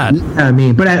this. It's rad. I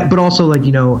mean, but also like,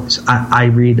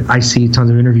 I see tons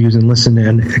of interviews and listen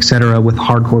and et cetera with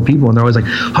hardcore people, and they're always like,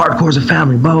 hardcore's a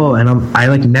family, blah, blah, blah. And I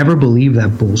like never believe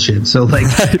that bullshit. So like,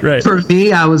 right. For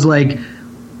me, I was like,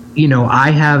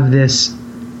 I have this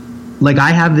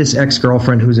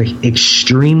ex-girlfriend who's an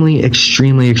extremely,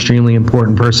 extremely, extremely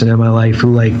important person in my life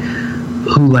who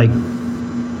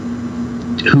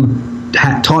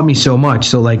taught me so much.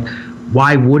 So like,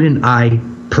 why wouldn't I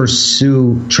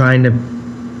pursue trying to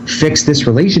fix this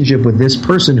relationship with this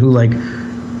person who like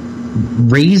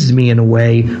raised me in a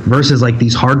way, versus like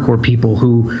these hardcore people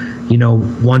who,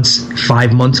 once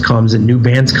 5 months comes and new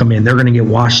bands come in, they're going to get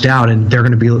washed out, and they're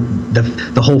going to be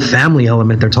the whole family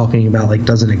element they're talking about like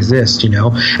doesn't exist,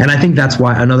 And I think that's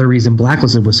why another reason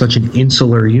Blacklisted was such an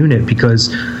insular unit, because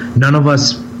none of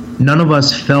us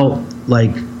felt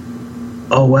like,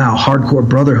 oh wow, hardcore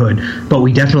brotherhood, but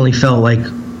we definitely felt like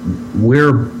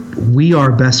we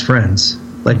are best friends.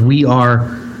 Like we are,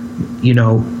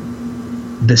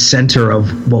 the center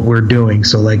of what we're doing.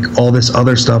 So like all this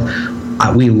other stuff,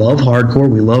 we love hardcore,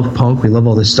 we love punk, we love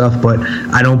all this stuff, but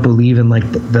I don't believe in like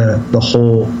the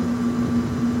whole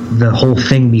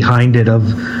thing behind it of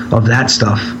that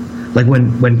stuff. Like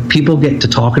when people get to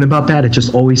talking about that, it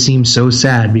just always seems so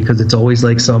sad, because it's always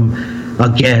like some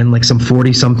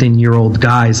 40-something-year-old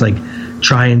guys like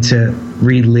trying to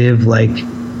relive like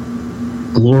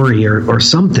glory or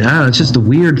something. I don't know, it's just a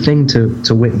weird thing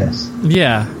to witness.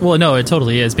 Yeah, well, no, it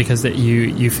totally is, because that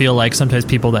you feel like sometimes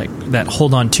people that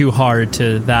hold on too hard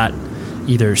to that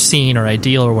either scene or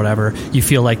ideal or whatever, you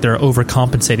feel like they're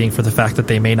overcompensating for the fact that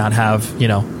they may not have,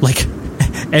 like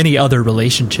any other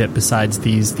relationship besides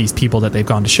these people that they've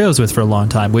gone to shows with for a long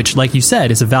time, which, like you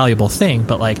said, is a valuable thing.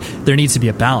 But like, there needs to be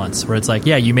a balance where it's like,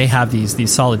 yeah, you may have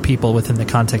these solid people within the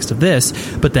context of this,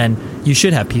 but then you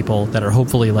should have people that are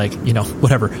hopefully like,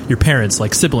 whatever, your parents,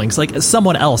 like siblings, like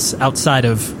someone else outside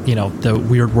of, the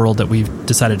weird world that we've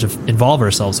decided to involve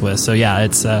ourselves with. So yeah,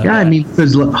 it's I mean,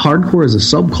 because hardcore is a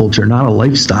subculture, not a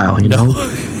lifestyle.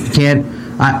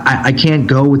 I can't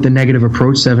go with the negative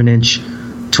approach 7-inch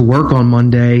to work on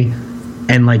Monday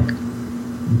and like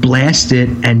blast it,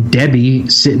 and Debbie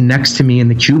sitting next to me in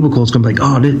the cubicle is gonna be like,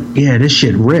 oh this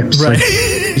shit rips, right?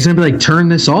 Like, he's gonna be like, turn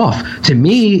this off. To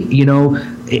me,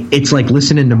 it's like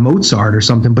listening to Mozart or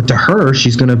something, but to her,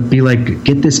 she's gonna be like,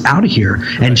 get this out of here.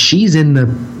 Right. And she's in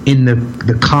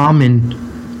the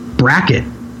common bracket,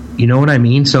 you know what I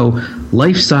mean? So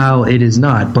lifestyle it is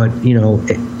not, but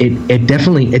it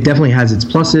definitely has its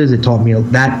pluses. It taught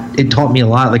me a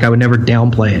lot. Like I would never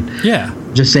downplay it. Yeah,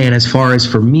 just saying, as far as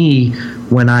for me,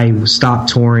 when I stopped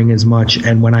touring as much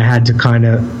and when I had to kind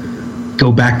of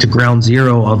go back to ground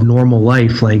zero of normal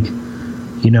life, like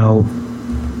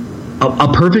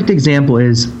a perfect example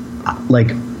is like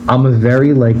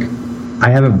I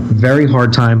have a very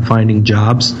hard time finding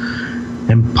jobs.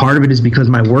 And part of it is because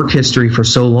my work history for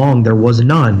so long, there was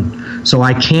none. So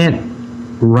I can't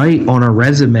write on a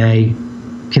resume,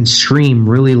 can scream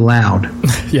really loud.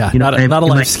 Yeah, not a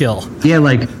life skill. Yeah,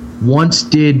 like once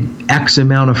did X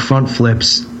amount of front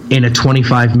flips in a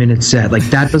 25-minute set. Like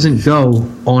that doesn't go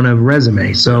on a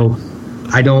resume. So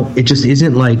it just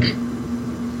isn't like,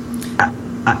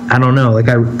 I don't know. Like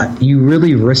you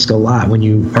really risk a lot when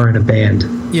you are in a band.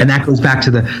 Yeah. And that goes back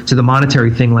to the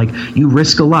monetary thing. Like you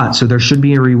risk a lot, so there should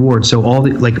be a reward. So all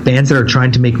the like bands that are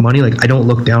trying to make money, like I don't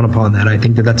look down upon that. I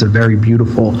think that's a very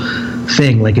beautiful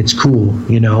thing. Like it's cool,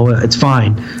 it's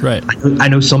fine. Right. I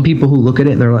know some people who look at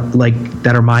it and they're like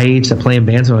that are my age that play in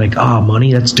bands and are like, oh,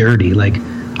 money, that's dirty. Like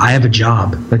I have a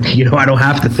job. Like I don't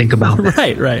have to think about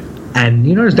that. Right. And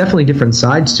there's definitely different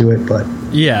sides to it, but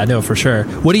yeah, no, for sure.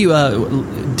 What do you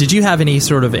did you have any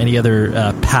other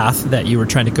path that you were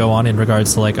trying to go on in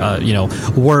regards to like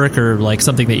work or like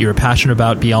something that you were passionate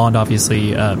about beyond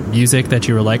obviously music, that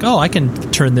you were like, oh, I can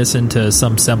turn this into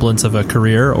some semblance of a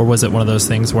career? Or was it one of those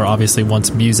things where obviously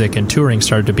once music and touring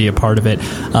started to be a part of it,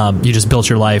 you just built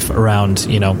your life around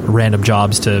random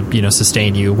jobs to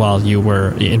sustain you while you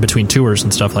were in between tours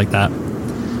and stuff like that?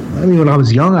 I mean, when I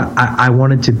was young, I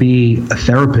wanted to be a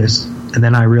therapist, and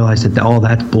then I realized that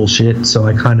that's bullshit. So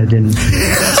I kind of didn't.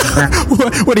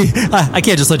 What do you? I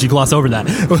can't just let you gloss over that.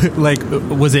 Like,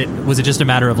 was it just a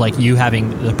matter of like you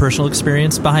having the personal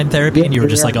experience behind therapy, and you were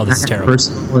just like, oh, this is terrible?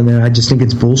 Personal, and then I just think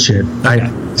it's bullshit. Okay. I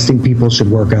just think people should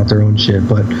work out their own shit,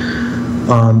 but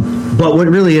But what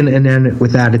really, and then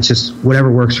with that, it's just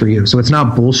whatever works for you. So it's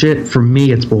not bullshit. For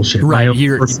me, it's bullshit. Right.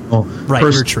 Your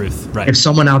truth. Right. If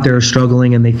someone out there is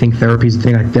struggling and they think therapy is the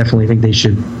thing, I definitely think they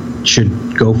should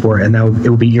go for it. And it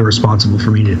would be irresponsible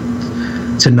for me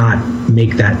to not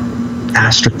make that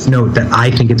asterisk note that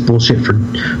I think it's bullshit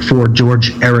for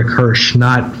George Eric Hirsch,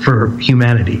 not for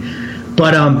humanity.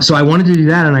 But so I wanted to do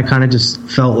that, and I kind of just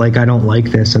felt like I don't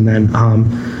like this. And then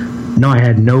no, I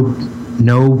had no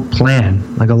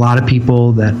plan. Like a lot of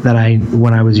people that I,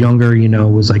 when I was younger,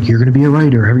 was like, you're going to be a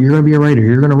writer. You're going to be a writer.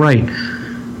 You're going to write.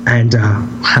 And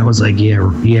I was like, yeah,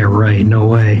 right. No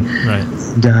way. Right.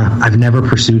 And, I've never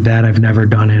pursued that. I've never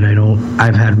done it.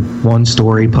 I've had one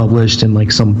story published in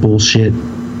like some bullshit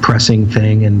pressing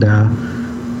thing. And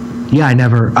I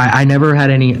never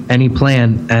had any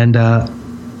plan. And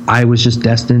I was just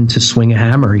destined to swing a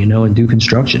hammer, and do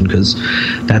construction, because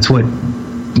that's what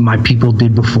my people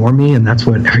did before me, and that's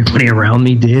what everybody around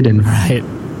me did. And right.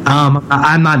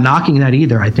 I'm not knocking that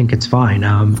either. I think it's fine.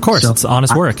 Of course, it's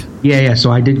honest work. Yeah.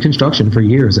 So I did construction for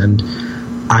years, and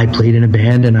I played in a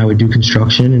band, and I would do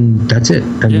construction, and that's it.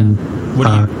 And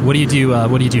what do you do?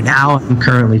 What do you do now? I'm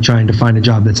currently trying to find a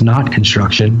job that's not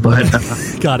construction, but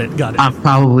got it. I'm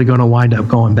probably going to wind up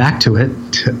going back to it,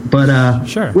 but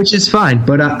sure, which is fine.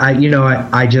 But I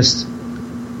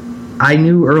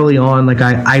knew early on, like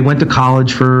I went to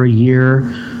college for a year,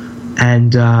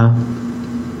 and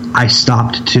I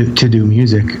stopped to do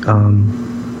music.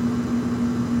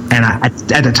 And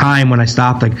at the time when I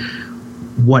stopped, like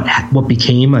what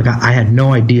became, like I had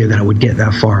no idea that I would get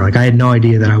that far. Like I had no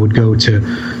idea that I would go to,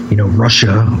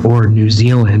 Russia or New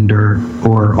Zealand or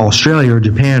Australia or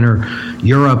Japan or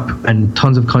Europe and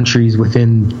tons of countries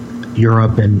within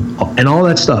Europe and all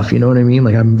that stuff. You know what I mean?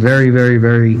 Like I'm very, very,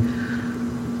 very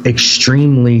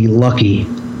extremely lucky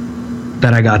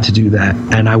that I got to do that,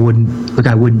 and I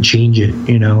wouldn't change it.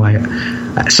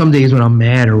 I some days when I'm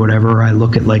mad or whatever, I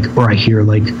look at or I hear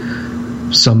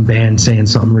some band saying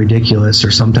something ridiculous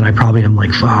or something, I probably am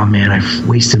like, oh man, I've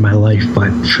wasted my life. But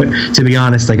to be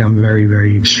honest, I'm very,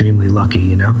 very extremely lucky,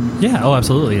 Yeah. Oh,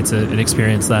 absolutely. It's an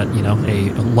experience that,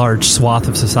 a large swath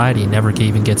of society never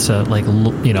even gets to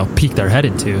peek their head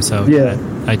into. So yeah,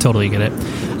 I totally get it.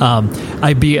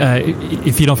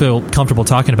 If you don't feel comfortable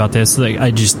talking about this,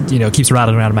 I just, keeps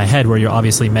rattling around in my head where you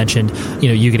obviously mentioned,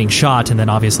 you getting shot, and then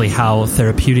obviously how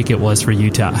therapeutic it was for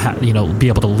you to, be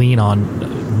able to lean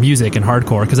on music and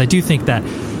hardcore, because I do think that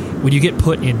when you get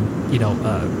put in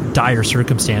dire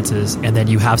circumstances and then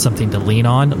you have something to lean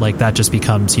on, like that just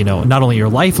becomes not only your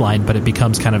lifeline, but it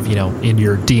becomes kind of in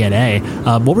your DNA.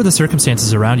 What were the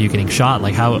circumstances around you getting shot?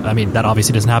 Like how, that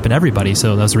obviously doesn't happen to everybody,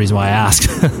 so that's the reason why I asked.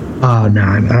 Oh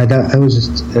no, that was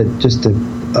just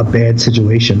a bad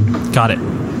situation. Got it.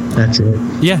 That's it.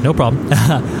 Yeah, no problem.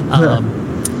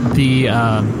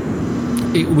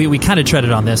 We kind of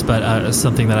treaded on this, but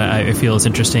something that I feel is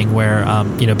interesting where,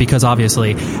 because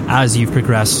obviously as you've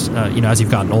progressed, as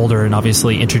you've gotten older and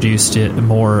obviously introduced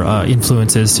more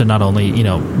influences to not only,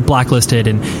 Blacklisted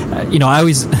and, I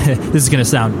always, this is going to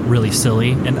sound really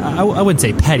silly, and I wouldn't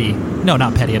say petty. No,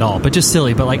 not petty at all, but just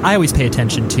silly. But I always pay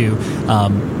attention to,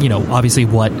 obviously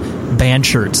what band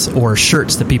shirts or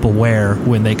shirts that people wear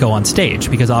when they go on stage,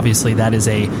 because obviously that is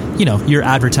you're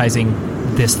advertising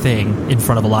this thing in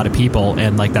front of a lot of people,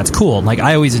 and that's cool.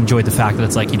 I always enjoyed the fact that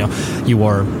it's you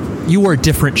wore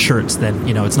different shirts than,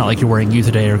 it's not like you're wearing Youth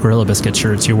Today or Gorilla Biscuit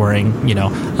shirts. You're wearing,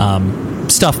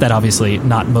 stuff that obviously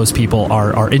not most people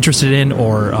are interested in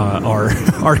or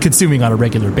are consuming on a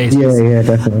regular basis. Yeah,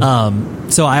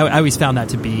 definitely. So I always found that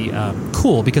to be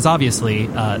cool, because obviously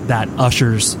that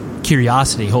ushers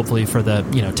curiosity, hopefully, for the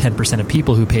 10% of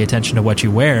people who pay attention to what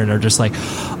you wear and are just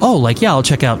I'll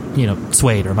check out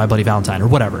Suede or My Bloody Valentine or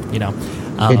whatever.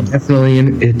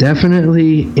 It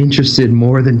definitely interested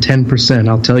more than 10%.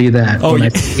 I'll tell you that. Oh,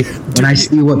 when I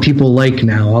see what people like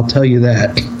now, I'll tell you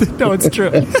that. No, it's true.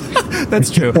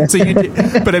 That's true. So you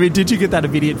did, but did you get that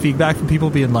immediate feedback from people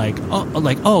being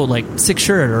sick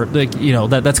shirt, or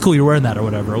that's cool you're wearing that or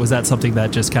whatever? Or was that something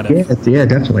that just kind of? Yeah,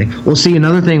 definitely. Well, see,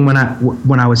 another thing when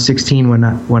I was 16,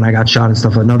 when I got shot and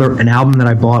stuff, an album that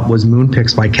I bought was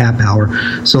Moonpix by Cat Power.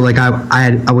 So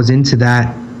I was into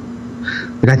that.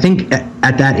 I think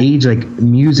at that age,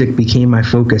 music became my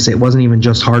focus. It wasn't even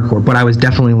just hardcore, but I was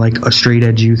definitely a straight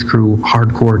edge youth crew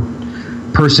hardcore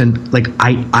person,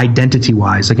 identity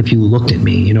wise, if you looked at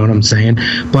me, you know what I'm saying?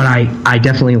 But I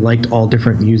definitely liked all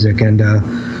different music, and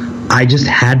I just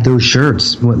had those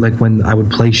shirts when I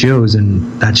would play shows,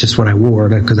 and that's just what I wore,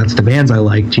 because that's the bands I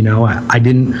liked. I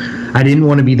didn't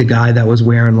want to be the guy that was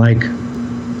wearing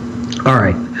all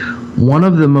right, one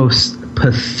of the most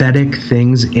pathetic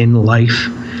things in life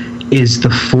is the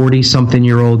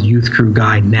 40-something-year-old youth crew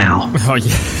guy now. Oh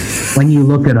yeah. When you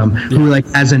look at him, who like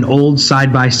has an old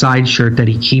side-by-side shirt that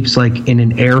he keeps like in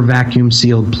an air vacuum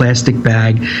sealed plastic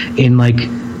bag in like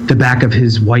the back of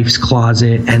his wife's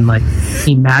closet, and like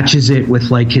he matches it with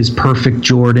like his perfect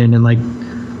Jordan, and like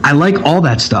I like all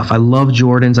that stuff. I love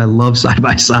Jordans, I love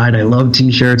side-by-side, I love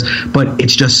t-shirts, but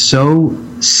it's just so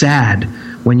sad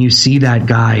when you see that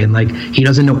guy and like he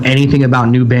doesn't know anything about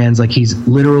new bands. Like he's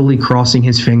literally crossing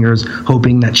his fingers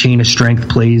hoping that Chain of Strength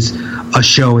plays a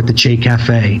show at the Che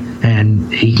Cafe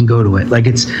and he can go to it. Like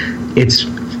it's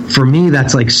for me,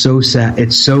 that's like so sad.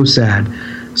 It's so sad.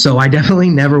 So I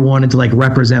definitely never wanted to like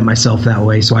represent myself that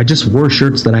way. So I just wore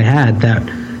shirts that I had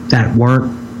that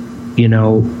weren't, you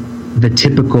know, the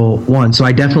typical one. So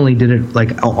I definitely did it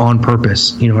like on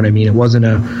purpose. You know what I mean? It wasn't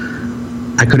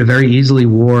I could have very easily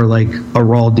wore like a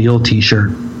Raw Deal t-shirt,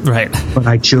 right? But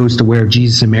I chose to wear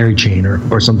Jesus and Mary Chain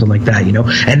or something like that, you know.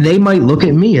 And they might look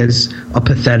at me as a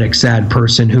pathetic, sad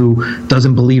person who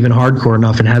doesn't believe in hardcore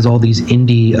enough and has all these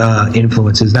indie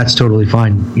influences. That's totally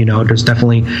fine, you know. There's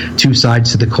definitely two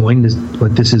sides to the coin,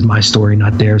 but this is my story,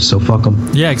 not theirs. So fuck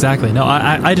them. Yeah, exactly. No,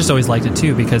 I just always liked it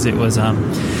too because it was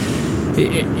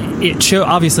it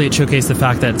showcased the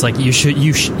fact that it's like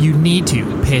you need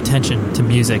to pay attention to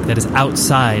music that is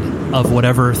outside of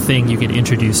whatever thing you get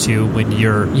introduced to when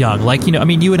you're young. Like, you know, I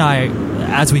mean, you and I,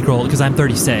 as we grow, because I'm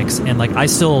 36, and like I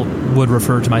still would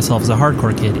refer to myself as a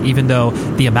hardcore kid, even though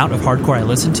the amount of hardcore I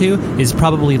listen to is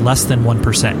probably less than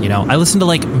 1%. You know, I listen to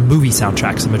like movie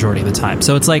soundtracks the majority of the time,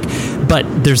 so it's like, but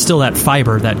there's still that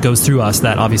fiber that goes through us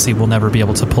that obviously we'll never be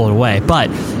able to pull it away, but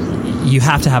you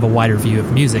have to have a wider view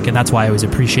of music, and that's why I always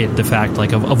appreciated the fact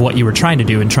like of what you were trying to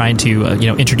do and trying to you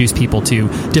know, introduce people to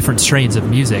different strains of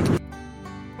music.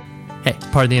 Hey,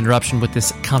 pardon the interruption with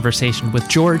this conversation with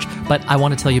George, but I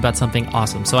want to tell you about something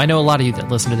awesome. So I know a lot of you that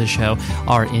listen to this show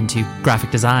are into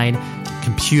graphic design,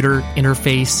 computer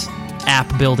interface,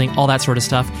 app building, all that sort of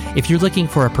stuff. If you're looking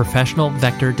for a professional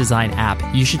vector design app,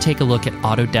 you should take a look at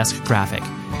Autodesk Graphic.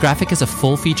 Graphic is a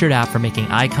full-featured app for making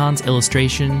icons,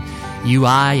 illustration,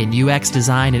 UI and UX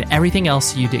design, and everything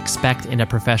else you'd expect in a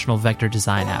professional vector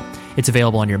design app. It's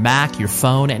available on your Mac, your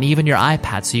phone, and even your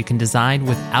iPad, so you can design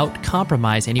without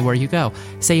compromise anywhere you go.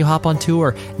 Say you hop on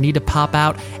tour, need to pop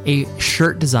out a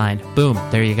shirt design. Boom,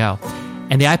 there you go.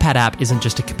 And the iPad app isn't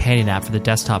just a companion app for the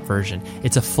desktop version.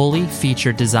 It's a fully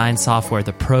featured design software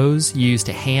the pros use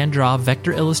to hand-draw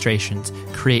vector illustrations,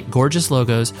 create gorgeous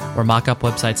logos, or mock-up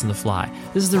websites on the fly.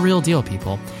 This is the real deal,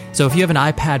 people. So if you have an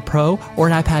iPad Pro or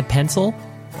an iPad Pencil,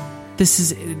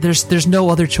 there's no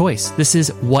other choice. This is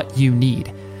what you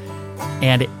need.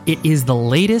 And it is the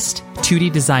latest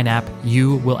 2D design app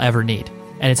you will ever need.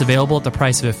 And it's available at the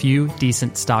price of a few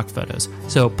decent stock photos.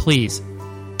 So please,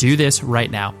 do this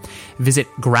right now. Visit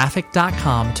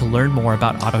graphic.com to learn more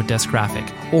about Autodesk Graphic,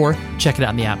 or check it out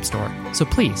in the App Store. So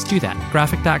please do that.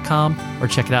 Graphic.com or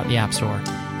check it out in the App Store.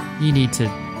 You need to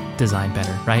design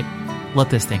better, right?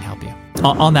 Let this thing help you.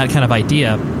 On that kind of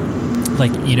idea,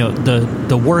 like, you know,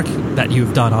 the work that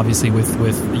you've done, obviously with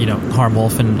you know, Harm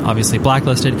Wülf and obviously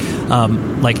Blacklisted,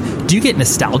 like, do you get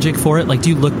nostalgic for it? Like, do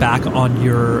you look back on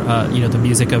your you know, the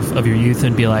music of your youth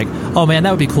and be like, oh man, that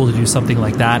would be cool to do something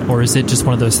like that? Or is it just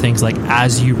one of those things like,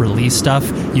 as you release stuff,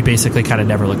 you basically kind of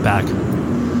never look back?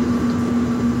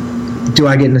 Do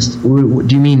I get do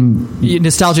you mean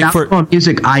nostalgic for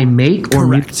music I make, or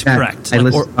correct? Correct. I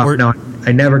listen, no,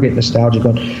 I never get nostalgic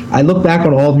on. I look back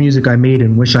on all the music I made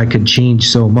and wish I could change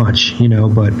so much, you know,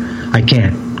 but I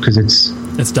can't because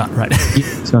it's done, right?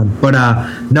 It's done. But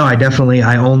no,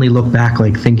 I only look back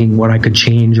like thinking what I could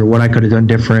change or what I could have done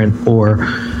different, or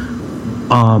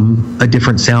a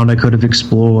different sound I could have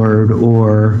explored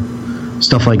or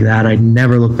stuff like that. I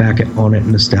never look back on it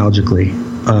nostalgically.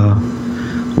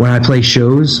 When I play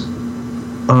shows,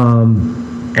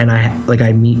 and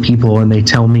I meet people and they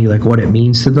tell me like what it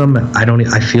means to them,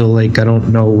 I feel like I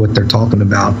don't know what they're talking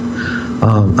about.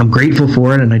 I'm grateful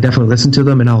for it, and I definitely listen to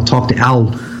them, and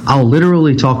I'll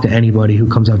literally talk to anybody who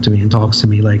comes up to me and talks to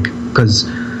me, like, because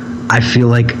I feel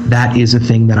like that is a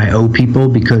thing that I owe people,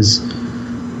 because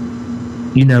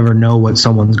you never know what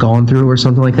someone's gone through or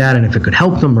something like that, and if it could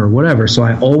help them or whatever. So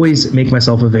I always make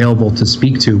myself available to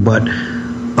speak to, but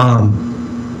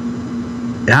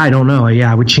I don't know.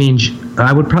 Yeah, I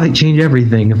would probably change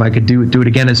everything if I could do it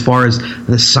again, as far as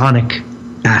the sonic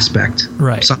aspect.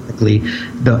 Right. Sonically,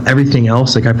 everything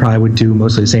else, like, I probably would do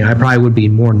mostly the same. I probably would be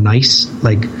more nice,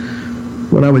 like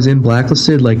when I was in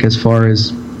Blacklisted, like as far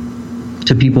as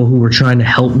to people who were trying to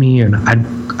help me, and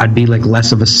I'd be like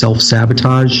less of a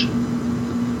self-sabotage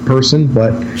person.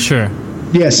 But sure,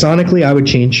 Yeah, sonically, I would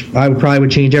change. I would probably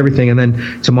change everything, and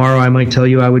then tomorrow I might tell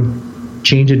you I would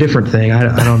change a different thing.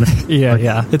 I don't know.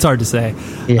 Yeah, it's hard to say.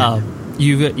 Yeah.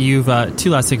 You've two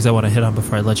last things I want to hit on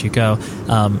before I let you go.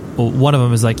 One of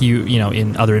them is like you know,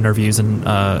 in other interviews,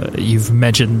 and you've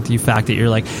mentioned the fact that you're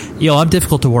like, I'm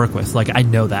difficult to work with. Like, I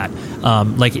know that.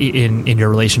 Like in your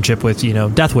relationship with,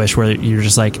 Death Wish, where you're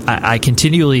just like, I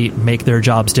continually make their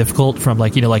jobs difficult. From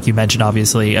like, like you mentioned,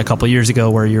 obviously a couple of years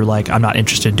ago, where you're like, I'm not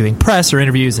interested in doing press or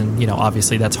interviews, and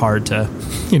obviously that's hard to,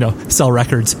 sell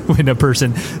records when a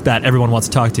person that everyone wants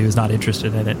to talk to is not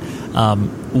interested in it.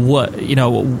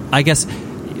 I guess,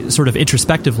 sort of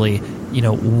introspectively,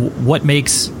 what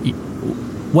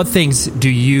things do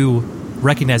you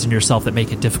recognize in yourself that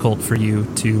make it difficult for you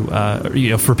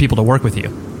to, for people to work with you?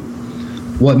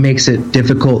 What makes it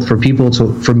difficult for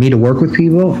me to work with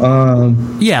people?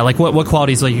 Yeah, like what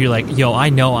qualities, like you're like, I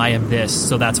know I am this,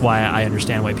 so that's why I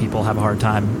understand why people have a hard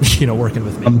time, working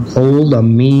with me. I'm cold.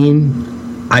 I'm mean.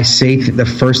 I say the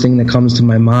first thing that comes to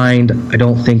my mind. I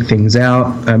don't think things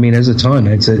out. I mean, there's a ton.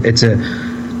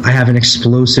 I have an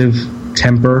explosive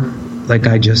temper. Like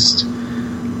I don't,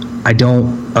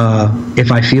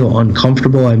 if I feel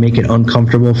uncomfortable, I make it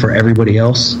uncomfortable for everybody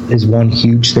else is one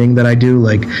huge thing that I do.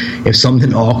 Like if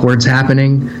something awkward's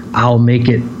happening, I'll make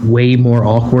it way more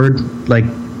awkward. Like,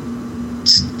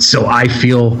 so I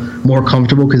feel more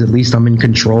comfortable because at least I'm in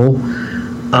control.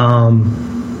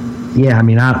 Yeah, I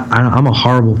mean, I'm a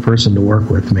horrible person to work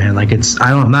with, man. Like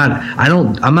I'm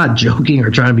not joking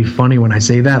or trying to be funny when I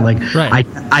say that. Like, right.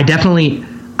 I definitely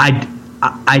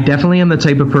am the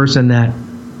type of person that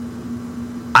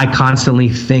I constantly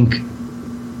think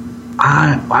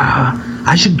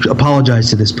I should apologize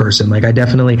to this person. Like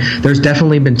there's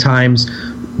definitely been times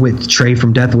with Trey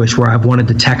from Death Wish where I've wanted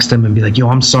to text him and be like,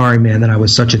 I'm sorry, man, that I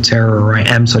was such a terror, or I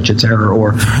am such a terror.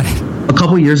 Or a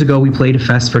couple years ago, we played a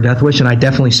fest for Death Wish, and I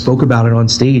definitely spoke about it on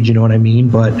stage, you know what I mean?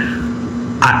 But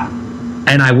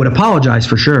I would apologize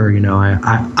for sure.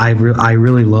 I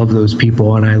really love those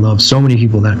people, and I love so many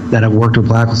people that have worked with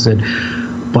Blacklisted.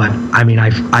 But I mean,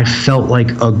 I felt like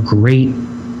a great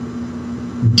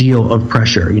deal of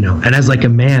pressure, and as like a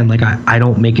man, like I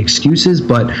don't make excuses,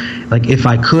 but like if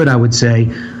I could, I would say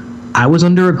I was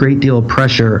under a great deal of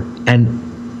pressure,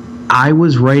 and I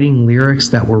was writing lyrics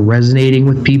that were resonating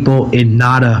with people in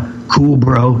not a cool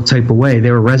bro type of way.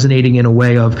 They were resonating in a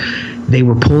way of they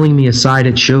were pulling me aside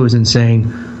at shows and saying,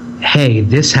 hey,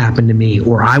 this happened to me,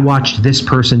 or I watched this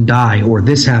person die, or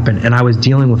this happened. And I was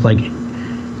dealing with like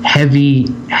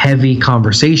heavy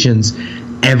conversations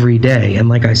every day. And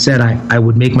like I said, I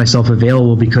would make myself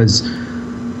available because,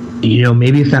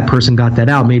 maybe if that person got that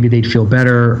out, maybe they'd feel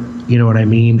better. You know what I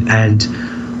mean? And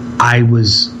I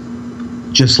was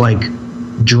just like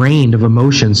drained of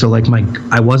emotion. So like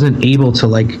I wasn't able to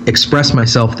like express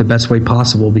myself the best way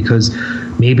possible because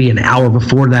maybe an hour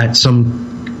before that, some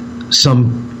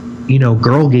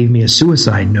girl gave me a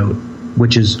suicide note,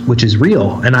 which is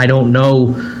real. And I don't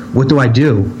know, what do I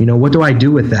do? What do I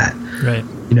do with that? Right.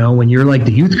 When you're like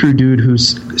the youth crew dude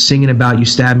who's singing about you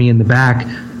stabbed me in the back,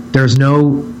 there's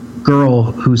no girl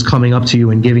who's coming up to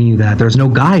you and giving you that. There's no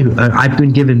guy who I've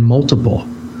been given multiple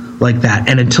like that.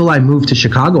 And until I moved to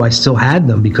Chicago, I still had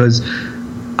them because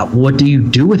what do you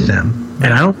do with them?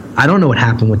 And I don't know what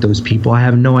happened with those people. I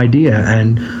have no idea.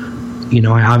 And,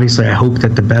 I hope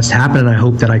that the best happened, and I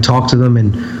hope that I talked to them,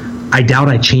 and I doubt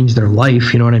I changed their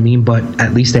life, you know what I mean? But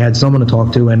at least they had someone to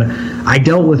talk to. And I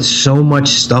dealt with so much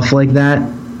stuff like that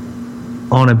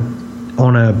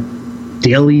on a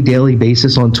daily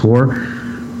basis on tour.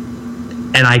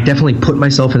 And I definitely put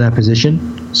myself in that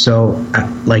position. So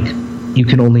like, you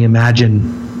can only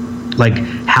imagine like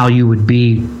how you would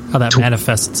be, how that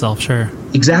manifests itself. Sure.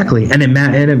 Exactly. And it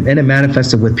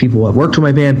manifested with people that worked with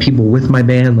my band, people with my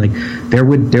band. Like there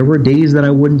were days that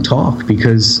I wouldn't talk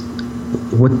because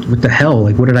what the hell?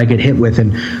 Like, what did I get hit with?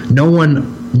 And no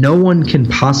one can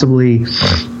possibly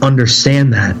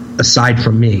understand that aside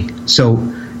from me. So,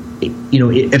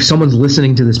 if someone's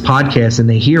listening to this podcast and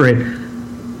they hear it,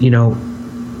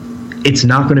 it's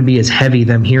not going to be as heavy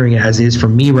them hearing it as is for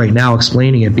me right now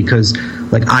explaining it, because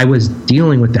like I was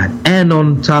dealing with that. And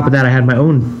on top of that, I had my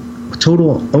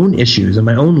own issues in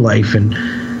my own life. And,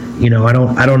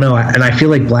 I don't know. And I feel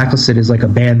like Blacklisted is like a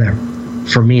band that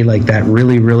for me, like that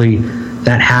really, really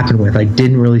that happened with. I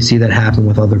didn't really see that happen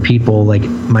with other people, like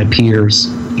my peers,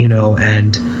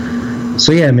 and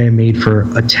so yeah, man, made for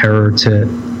a terror to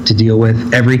deal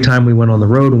with. Every time we went on the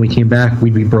road, when we came back,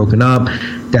 we'd be broken up.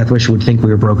 Death Wish would think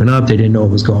we were broken up. They didn't know what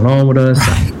was going on with us.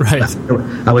 Right.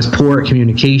 I was poor at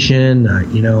communication.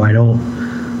 Dude,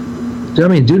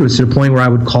 it was to the point where I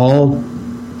would call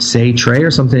say Trey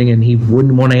or something and he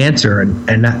wouldn't want to answer,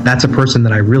 and that's a person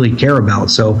that I really care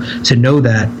about. So to know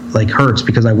that, like, hurts,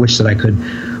 because I wish that I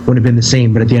would have been the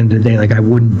same, but at the end of the day, like, I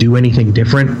wouldn't do anything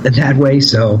different in that way.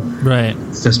 So right,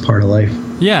 it's just part of life.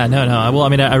 Yeah, no. Well, I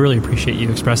mean, I really appreciate you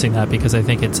expressing that, because I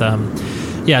think it's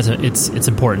it's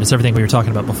important. It's everything we were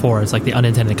talking about before. It's like the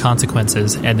unintended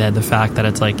consequences, and then the fact that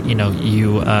it's like, you know,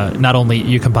 you not only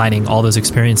you combining all those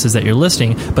experiences that you're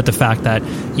listing, but the fact that,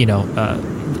 you know,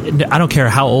 I don't care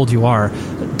how old you are,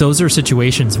 those are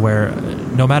situations where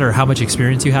no matter how much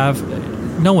experience you have,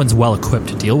 no one's well equipped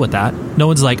to deal with that. No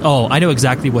one's like, oh, I know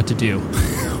exactly what to do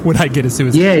when I get a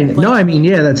suicide. Yeah, no, I mean,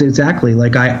 yeah, that's exactly,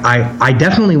 like, I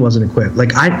definitely wasn't equipped.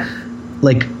 Like, I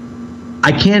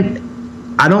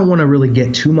don't want to really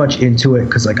get too much into it,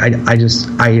 because, like, I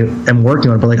am working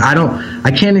on it, but, like,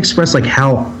 I can't express, like,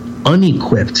 how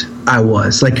unequipped I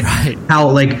was, like, right. How,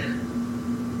 like,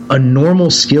 a normal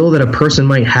skill that a person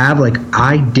might have, like,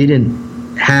 I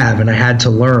didn't have, and I had to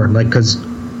learn, like, because,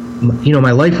 you know,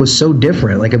 my life was so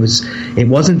different. Like, it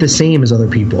wasn't the same as other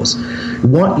people's.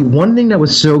 One thing that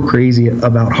was so crazy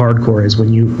about hardcore is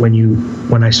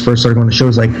when I first started going to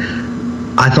shows, like,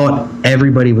 I thought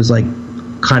everybody was, like,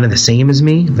 kind of the same as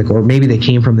me, like, or maybe they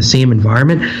came from the same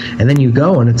environment, and then you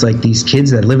go and it's like these kids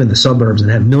that live in the suburbs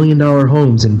and have $1 million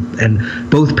homes,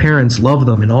 and both parents love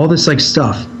them and all this, like,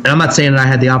 stuff. And I'm not saying that I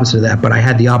had the opposite of that, but I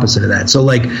had the opposite of that. So,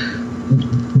 like,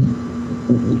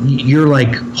 you're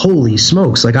like, holy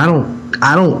smokes, like, I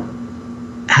don't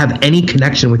have any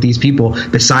connection with these people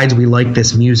besides we like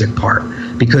this music part,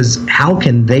 because how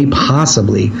can they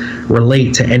possibly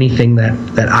relate to anything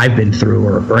that I've been through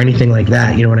or anything like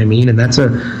that, you know what I mean? And that's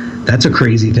a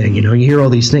crazy thing, you know. You hear all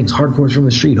these things, hardcore's from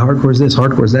the street, hardcore's this,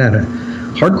 hardcore's that.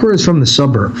 Hardcore is from the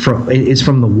suburb, from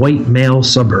the white male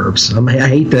suburbs. I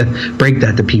hate to break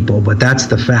that to people, but that's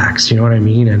the facts, you know what I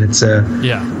mean? And it's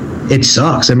it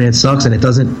sucks. I mean, it sucks, and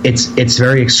it's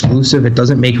very exclusive. It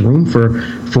doesn't make room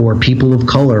for people of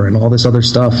color and all this other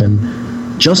stuff.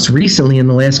 And just recently, in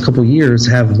the last couple of years,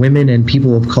 have women and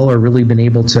people of color really been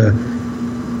able to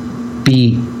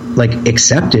be, like,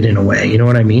 accepted in a way? You know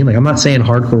what I mean? Like, I'm not saying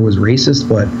hardcore was racist,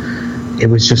 but it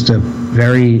was just a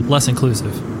very less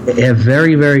inclusive. A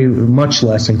very, very much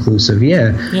less inclusive,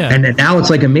 yeah. And now it's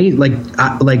like amazing, like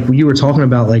you were talking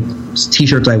about, like,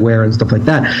 t-shirts I wear and stuff like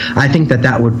that. I think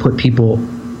that would put people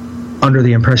under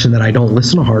the impression that I don't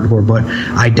listen to hardcore, but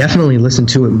I definitely listen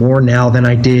to it more now than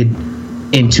I did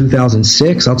in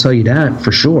 2006. I'll tell you that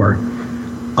for sure,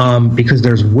 because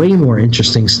there's way more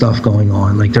interesting stuff going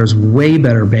on. Like, there's way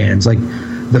better bands, like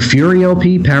the Fury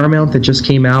LP, Paramount, that just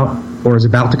came out or is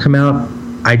about to come out.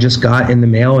 I just got in the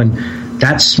mail, and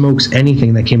that smokes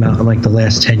anything that came out in, like, the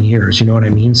last 10 years. You know what I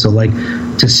mean? So, like,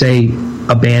 to say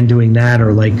a band doing that,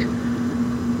 or, like,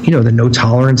 you know, the No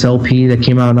Tolerance LP that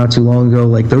came out not too long ago,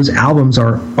 like, those albums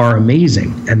are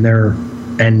amazing, and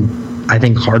I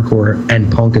think hardcore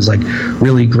and punk is, like,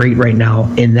 really great right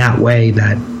now in that way,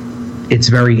 that it's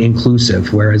very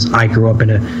inclusive, whereas I grew up in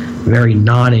a very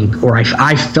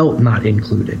I felt not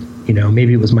included. You know,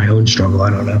 maybe it was my own struggle.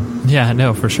 I don't know. Yeah,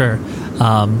 no, for sure.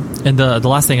 And the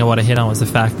last thing I want to hit on was the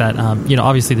fact that, you know,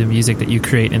 obviously the music that you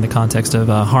create in the context of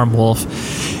Harm Wülf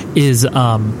is, you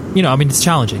know, I mean, it's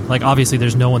challenging. Like, obviously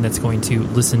there's no one that's going to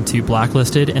listen to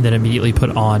Blacklisted and then immediately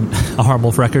put on a Harm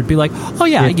Wülf record, be like, oh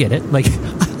yeah, I get it. Like,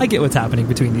 I get what's happening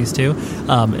between these two.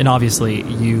 And obviously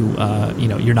you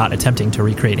know, you're not attempting to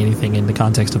recreate anything in the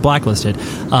context of Blacklisted.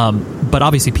 But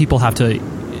obviously people have to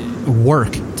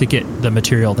work to get the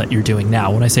material that you're doing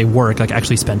now. When I say work, like,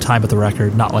 actually spend time with the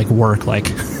record, not like work, like,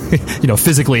 you know,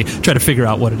 physically try to figure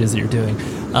out what it is that you're doing.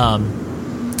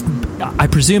 I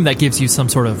presume that gives you some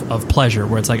sort of pleasure,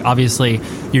 where it's like, obviously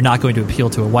you're not going to appeal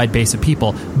to a wide base of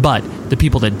people, but the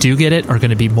people that do get it are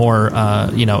going to be more,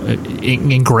 you know,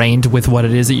 ingrained with what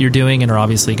it is that you're doing, and are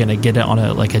obviously going to get it on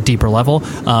a deeper level.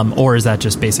 Or is that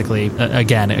just basically,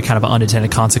 again, a kind of an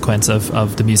unintended consequence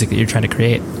of the music that you're trying to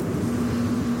create?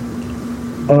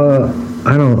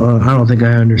 I don't think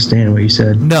I understand what you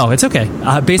said. No, it's okay.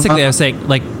 Basically, I was saying,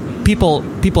 like, people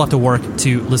have to work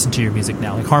to listen to your music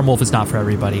now. Like, Harm Wülf is not for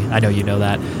everybody. I know you know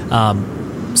that.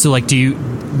 So, like,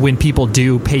 when people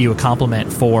do pay you a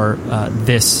compliment for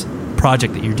this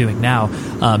project that you're doing now,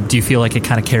 do you feel like it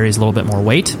kind of carries a little bit more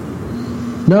weight?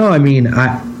 No, I mean,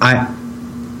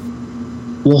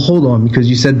 well, hold on, because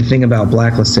you said the thing about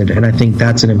Blacklisted, and I think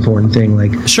that's an important thing.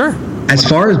 Like, sure. As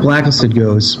far as Blacklisted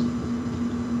goes,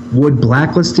 would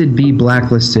Blacklisted be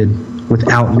Blacklisted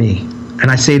without me?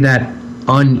 And I say that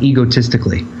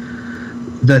unegotistically.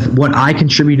 What I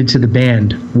contributed to the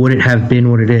band, would it have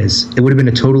been what it is? It would have been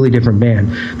a totally different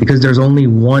band, because there's only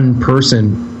one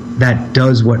person that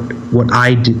does what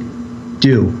I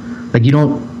do? Like, you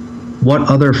don't, what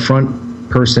other front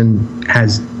person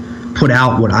has put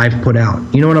out what I've put out?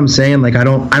 You know what I'm saying? Like, I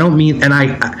don't mean, and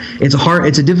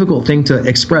it's a difficult thing to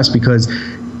express because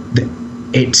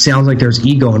it sounds like there's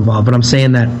ego involved, but I'm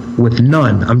saying that with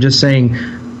none. I'm just saying,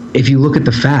 if you look at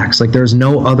the facts, like, there's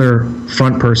no other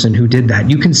front person who did that.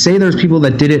 You can say there's people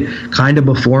that did it kind of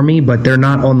before me, but they're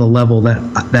not on the level that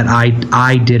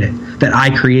I did it, that I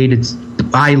created.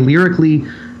 I lyrically,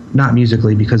 not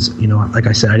musically, because, you know, like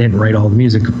I said, I didn't write all the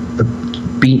music.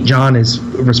 John is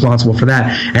responsible for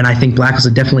that, and I think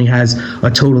Blacklisted definitely has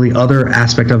a totally other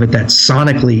aspect of it that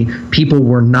sonically people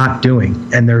were not doing,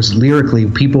 and there's lyrically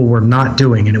people were not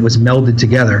doing, and it was melded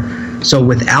together. So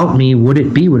without me, would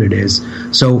it be what it is?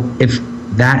 So if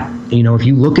that, you know, if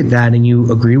you look at that and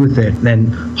you agree with it,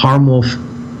 then Harm Wülf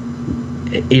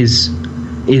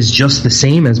is just the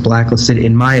same as Blacklisted,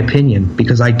 in my opinion,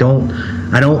 because I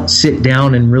don't sit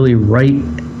down and really write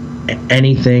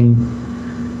anything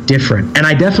different. And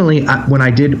I definitely, when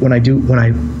I've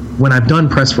done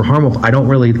press for Harm Wülf, I don't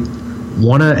really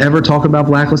want to ever talk about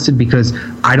Blacklisted because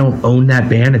I don't own that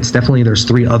band. It's definitely, there's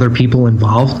 3 other people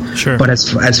involved. Sure. But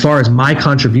as far as my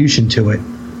contribution to it,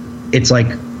 it's like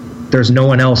there's no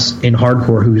one else in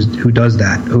hardcore who does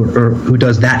that, or who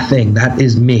does that thing. That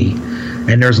is me.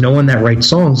 And there's no one that writes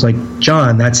songs like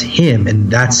John. That's him,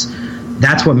 and that's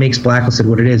what makes Blacklisted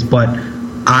what it is. But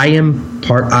I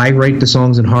write the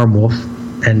songs in Harm Wülf,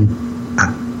 and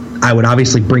I would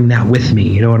obviously bring that with me,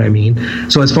 you know what I mean?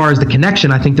 So as far as the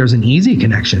connection, I think there's an easy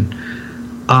connection,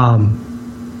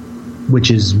 which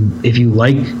is, if you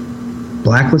like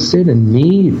Blacklisted and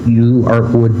me,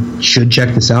 you should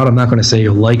check this out. I'm not going to say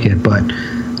you'll like it, but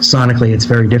sonically it's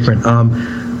very different.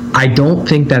 I don't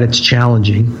think that it's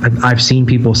challenging. I've seen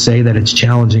people say that it's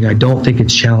challenging. I don't think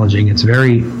it's challenging.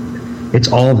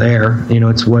 It's all there. You know,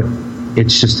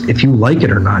 it's just if you like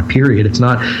it or not, period. It's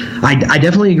not, I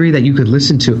definitely agree that you could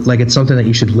listen to, like, it's something that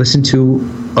you should listen to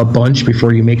a bunch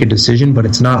before you make a decision, but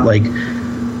it's not like,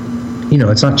 you know,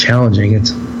 it's not challenging.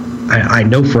 I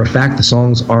know for a fact the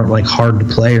songs aren't like hard to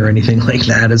play or anything like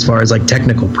that as far as like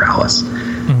technical prowess.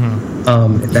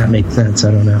 If that makes sense,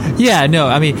 I don't know. Yeah, no,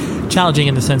 I mean, challenging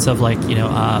in the sense of, like, you know,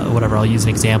 whatever. I'll use an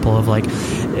example of, like,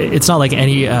 it's not like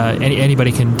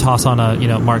anybody can toss on a, you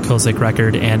know, Mark Hilsick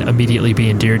record and immediately be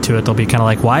endeared to it. They'll be kind of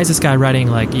like, why is this guy writing,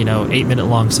 like, you know, 8-minute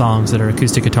long songs that are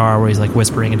acoustic guitar where he's like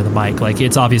whispering into the mic? Like,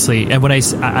 it's obviously, and when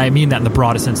I mean that in the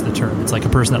broadest sense of the term, it's like a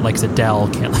person that likes Adele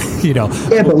can't, you know.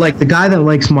 Yeah, but like the guy that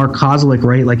likes Mark Kozlik,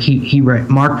 right? Like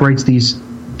Mark writes these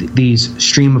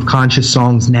stream of conscious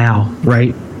songs now,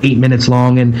 right? 8 minutes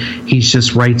long, and he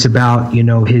just writes about, you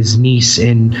know, his niece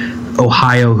in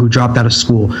Ohio who dropped out of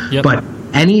school. Yep. But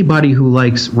anybody who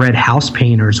likes Red House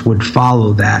Painters would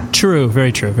follow that. True,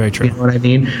 very true, very true. You know what I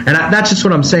mean? And that's just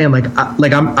what I'm saying.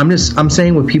 I'm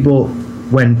saying what people,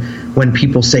 when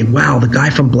people say, "Wow, the guy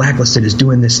from Blacklisted is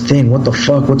doing this thing. What the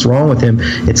fuck? What's wrong with him?"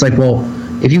 It's like, well,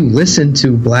 if you listen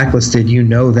to Blacklisted, you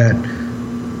know that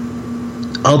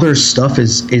other stuff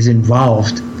is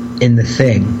involved in the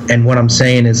thing. And what I'm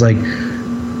saying is, like,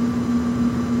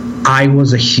 I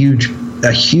was a huge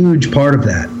part of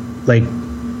that. Like,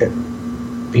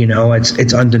 you know,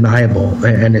 it's undeniable,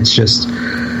 and it's just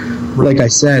like I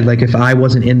said, like, if I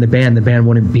wasn't in the band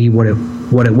wouldn't be what it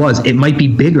was. It might be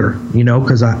bigger, you know,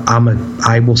 because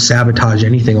I will sabotage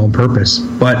anything on purpose,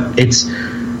 but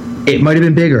it might have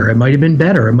been bigger, it might have been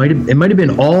better, it might have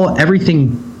been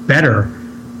everything better,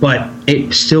 but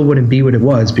it still wouldn't be what it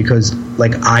was, because,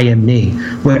 like, I am me.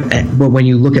 But when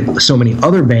you look at so many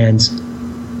other bands,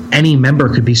 any member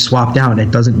could be swapped out and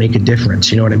it doesn't make a difference,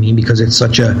 you know what I mean? Because it's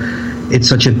such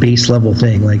a base level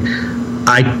thing. Like,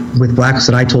 with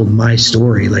Blacklisted, I told my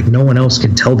story. Like, no one else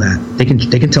can tell that. They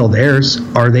can tell theirs.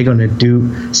 Are they going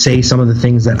to say some of the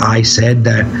things that I said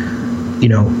that, you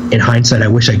know, in hindsight I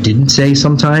wish I didn't say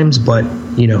sometimes, but,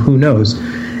 you know, who knows?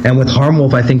 And with Harm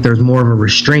Wülf, I think there's more of a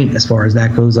restraint as far as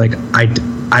that goes. Like, I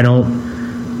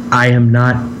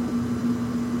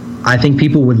think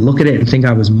people would look at it and think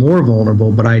I was more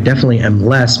vulnerable, but I definitely am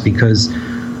less, because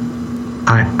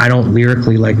I don't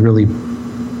lyrically, like, really,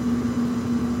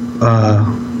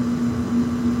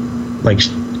 like,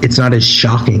 it's not as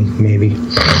shocking, maybe.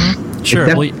 Sure.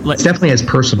 It's definitely as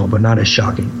personal, but not as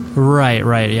shocking.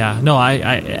 Right, yeah. No, I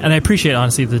appreciate,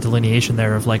 honestly, the delineation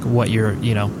there of, like, what you're,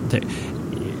 you know,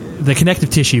 the connective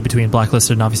tissue between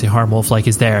Blacklisted and obviously Harm Wülf, like,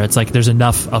 is there. It's like there's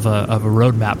enough of a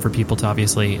roadmap for people to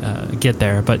obviously get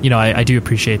there. But, you know, I do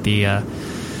appreciate the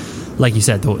like you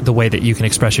said, the way that you can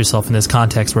express yourself in this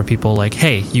context where people like,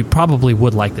 hey, you probably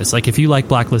would like this. Like if you like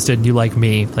Blacklisted and you like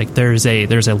me, like there's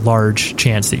a large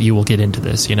chance that you will get into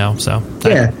this, you know? So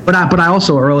yeah, but I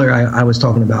also earlier I was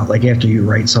talking about like after you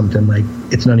write something, like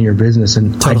it's none of your business.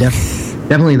 And totally.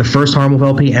 Definitely the first Harmless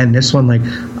LP and this one, like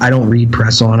I don't read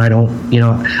press on. I don't, you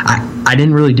know, I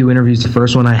didn't really do interviews the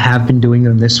first one. I have been doing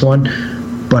them this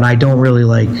one, but I don't really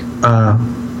like,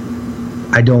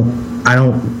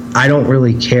 I don't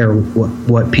really care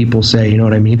what people say. You know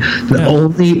what I mean? The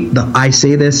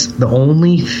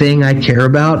only thing I care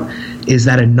about is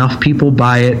that enough people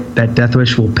buy it that Death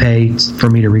Wish will pay for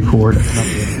me to record.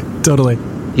 Totally.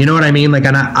 You know what I mean? Like,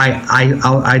 and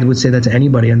I would say that to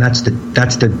anybody, and that's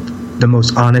the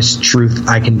most honest truth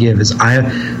I can give is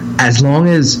as long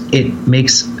as it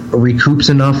recoups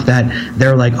enough that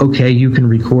they're like, okay, you can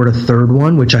record a third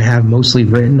one, which I have mostly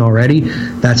written already,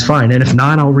 that's fine. And if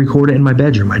not, I'll record it in my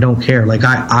bedroom. I don't care. Like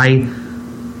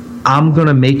I'm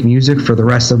gonna make music for the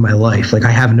rest of my life. Like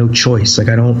I have no choice. Like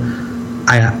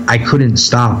I couldn't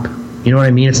stop. You know what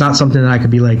I mean? It's not something that I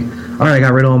could be like, all right, I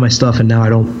got rid of all my stuff and now I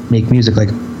don't make music. Like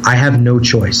I have no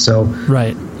choice. So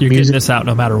right, you're getting this out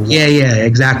no matter what. Yeah,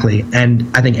 exactly.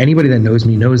 And I think anybody that knows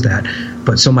me knows that.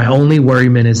 But so my only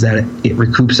worriment is that it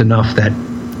recoups enough that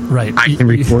right, I can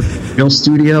record real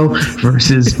studio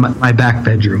versus my back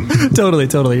bedroom. Totally.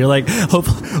 You're like,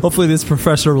 hopefully this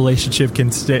professional relationship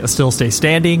can still stay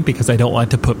standing because I don't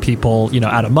want to put people, you know,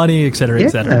 out of money, et cetera, et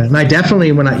cetera. And I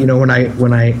definitely when I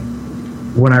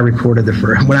recorded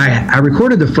I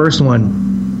recorded the first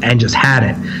one and just had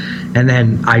it. And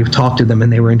then I talked to them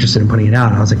and they were interested in putting it out.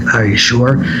 And I was like, are you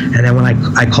sure? And then when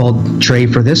I called Trey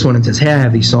for this one and says, hey, I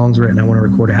have these songs written. I want to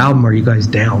record an album. Are you guys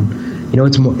down? You know,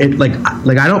 it's more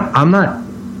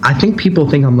I think people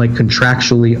think I'm like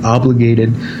contractually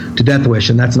obligated to Death Wish,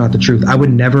 and that's not the truth. I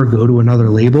would never go to another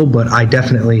label, but I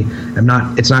definitely am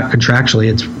not. It's not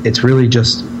contractually. It's really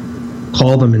just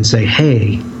call them and say,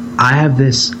 hey, I have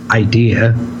this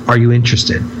idea. Are you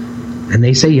interested? And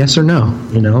they say yes or no,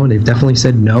 you know, and they've definitely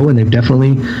said no, and they've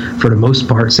definitely, for the most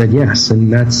part, said yes,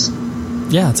 and that's...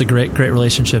 Yeah, it's a great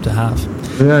relationship to have.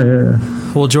 Yeah.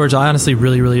 Well, George, I honestly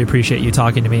really, really appreciate you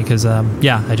talking to me because,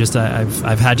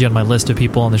 I've had you on my list of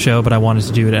people on the show, but I wanted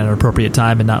to do it at an appropriate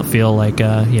time and not feel like,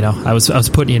 I was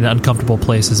putting you in uncomfortable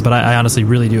places, but I honestly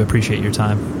really do appreciate your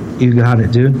time. You got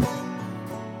it, dude.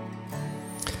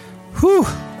 Whew.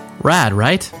 Rad,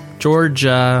 right? George,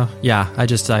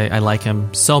 I like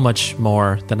him so much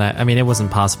more than I mean, it wasn't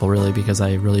possible really because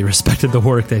I really respected the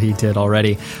work that he did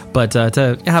already. But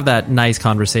to have that nice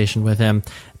conversation with him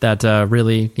that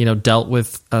really, dealt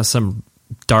with some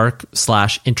dark /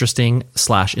 interesting /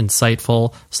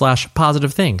 insightful /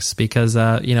 positive things because,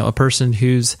 a person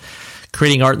who's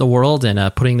creating art in the world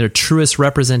and putting their truest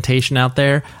representation out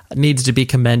there needs to be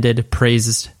commended,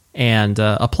 praised, and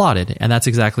applauded. And that's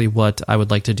exactly what I would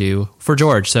like to do for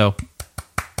George. So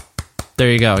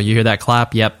there you go. You hear that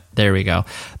clap? Yep. There we go.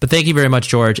 But thank you very much,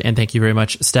 George. And thank you very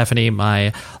much, Stephanie,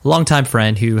 my longtime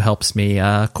friend who helps me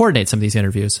coordinate some of these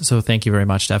interviews. So thank you very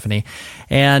much, Stephanie.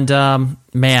 And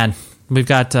man, we've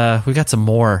got some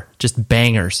more just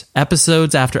bangers,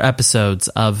 episodes after episodes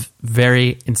of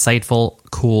very insightful,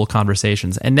 cool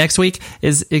conversations. And next week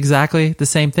is exactly the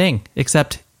same thing,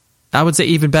 except I would say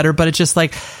even better, but it's just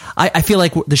like, I feel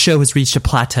like the show has reached a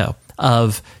plateau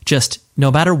of just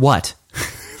no matter what,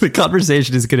 the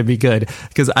conversation is going to be good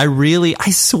because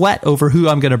I sweat over who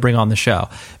I'm going to bring on the show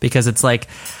because it's like,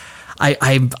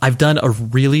 I've done I'm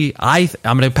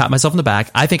going to pat myself on the back.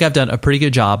 I think I've done a pretty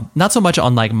good job, not so much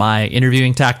on like my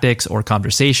interviewing tactics or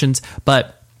conversations,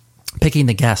 but picking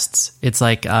the guests. It's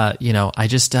like, I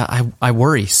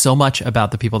worry so much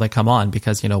about the people that come on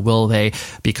because, will they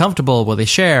be comfortable? Will they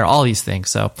share all these things?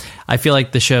 So I feel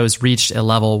like the show's reached a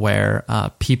level where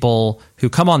people who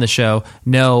come on the show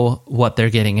know what they're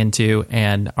getting into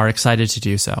and are excited to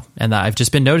do so. And I've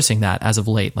just been noticing that as of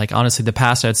late. Like, honestly, the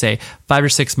past, I'd say 5 or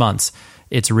 6 months,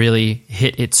 it's really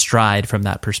hit its stride from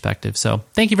that perspective. So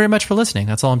thank you very much for listening.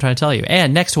 That's all I'm trying to tell you.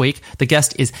 And next week, the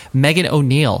guest is Megan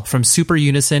O'Neill from Super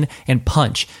Unison and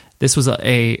Punch. This was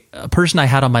a person I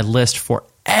had on my list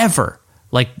forever.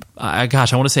 Like, I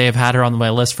want to say I've had her on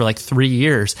my list for like 3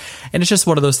 years. And it's just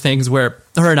one of those things where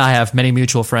her and I have many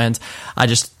mutual friends. I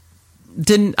just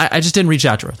didn't reach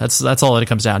out to her. That's all that it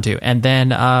comes down to. And then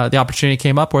the opportunity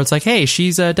came up where it's like, hey,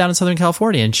 she's down in Southern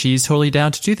California and she's totally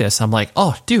down to do this. I'm like,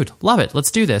 oh, dude, love it.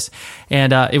 Let's do this.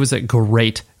 And it was a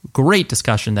great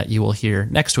discussion that you will hear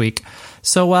next week.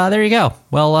 So there you go.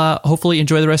 Well, hopefully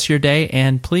enjoy the rest of your day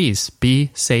and please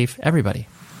be safe, everybody.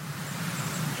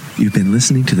 You've been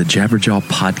listening to the Jabberjaw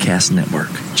Podcast Network,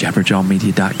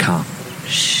 jabberjawmedia.com.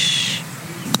 Shh.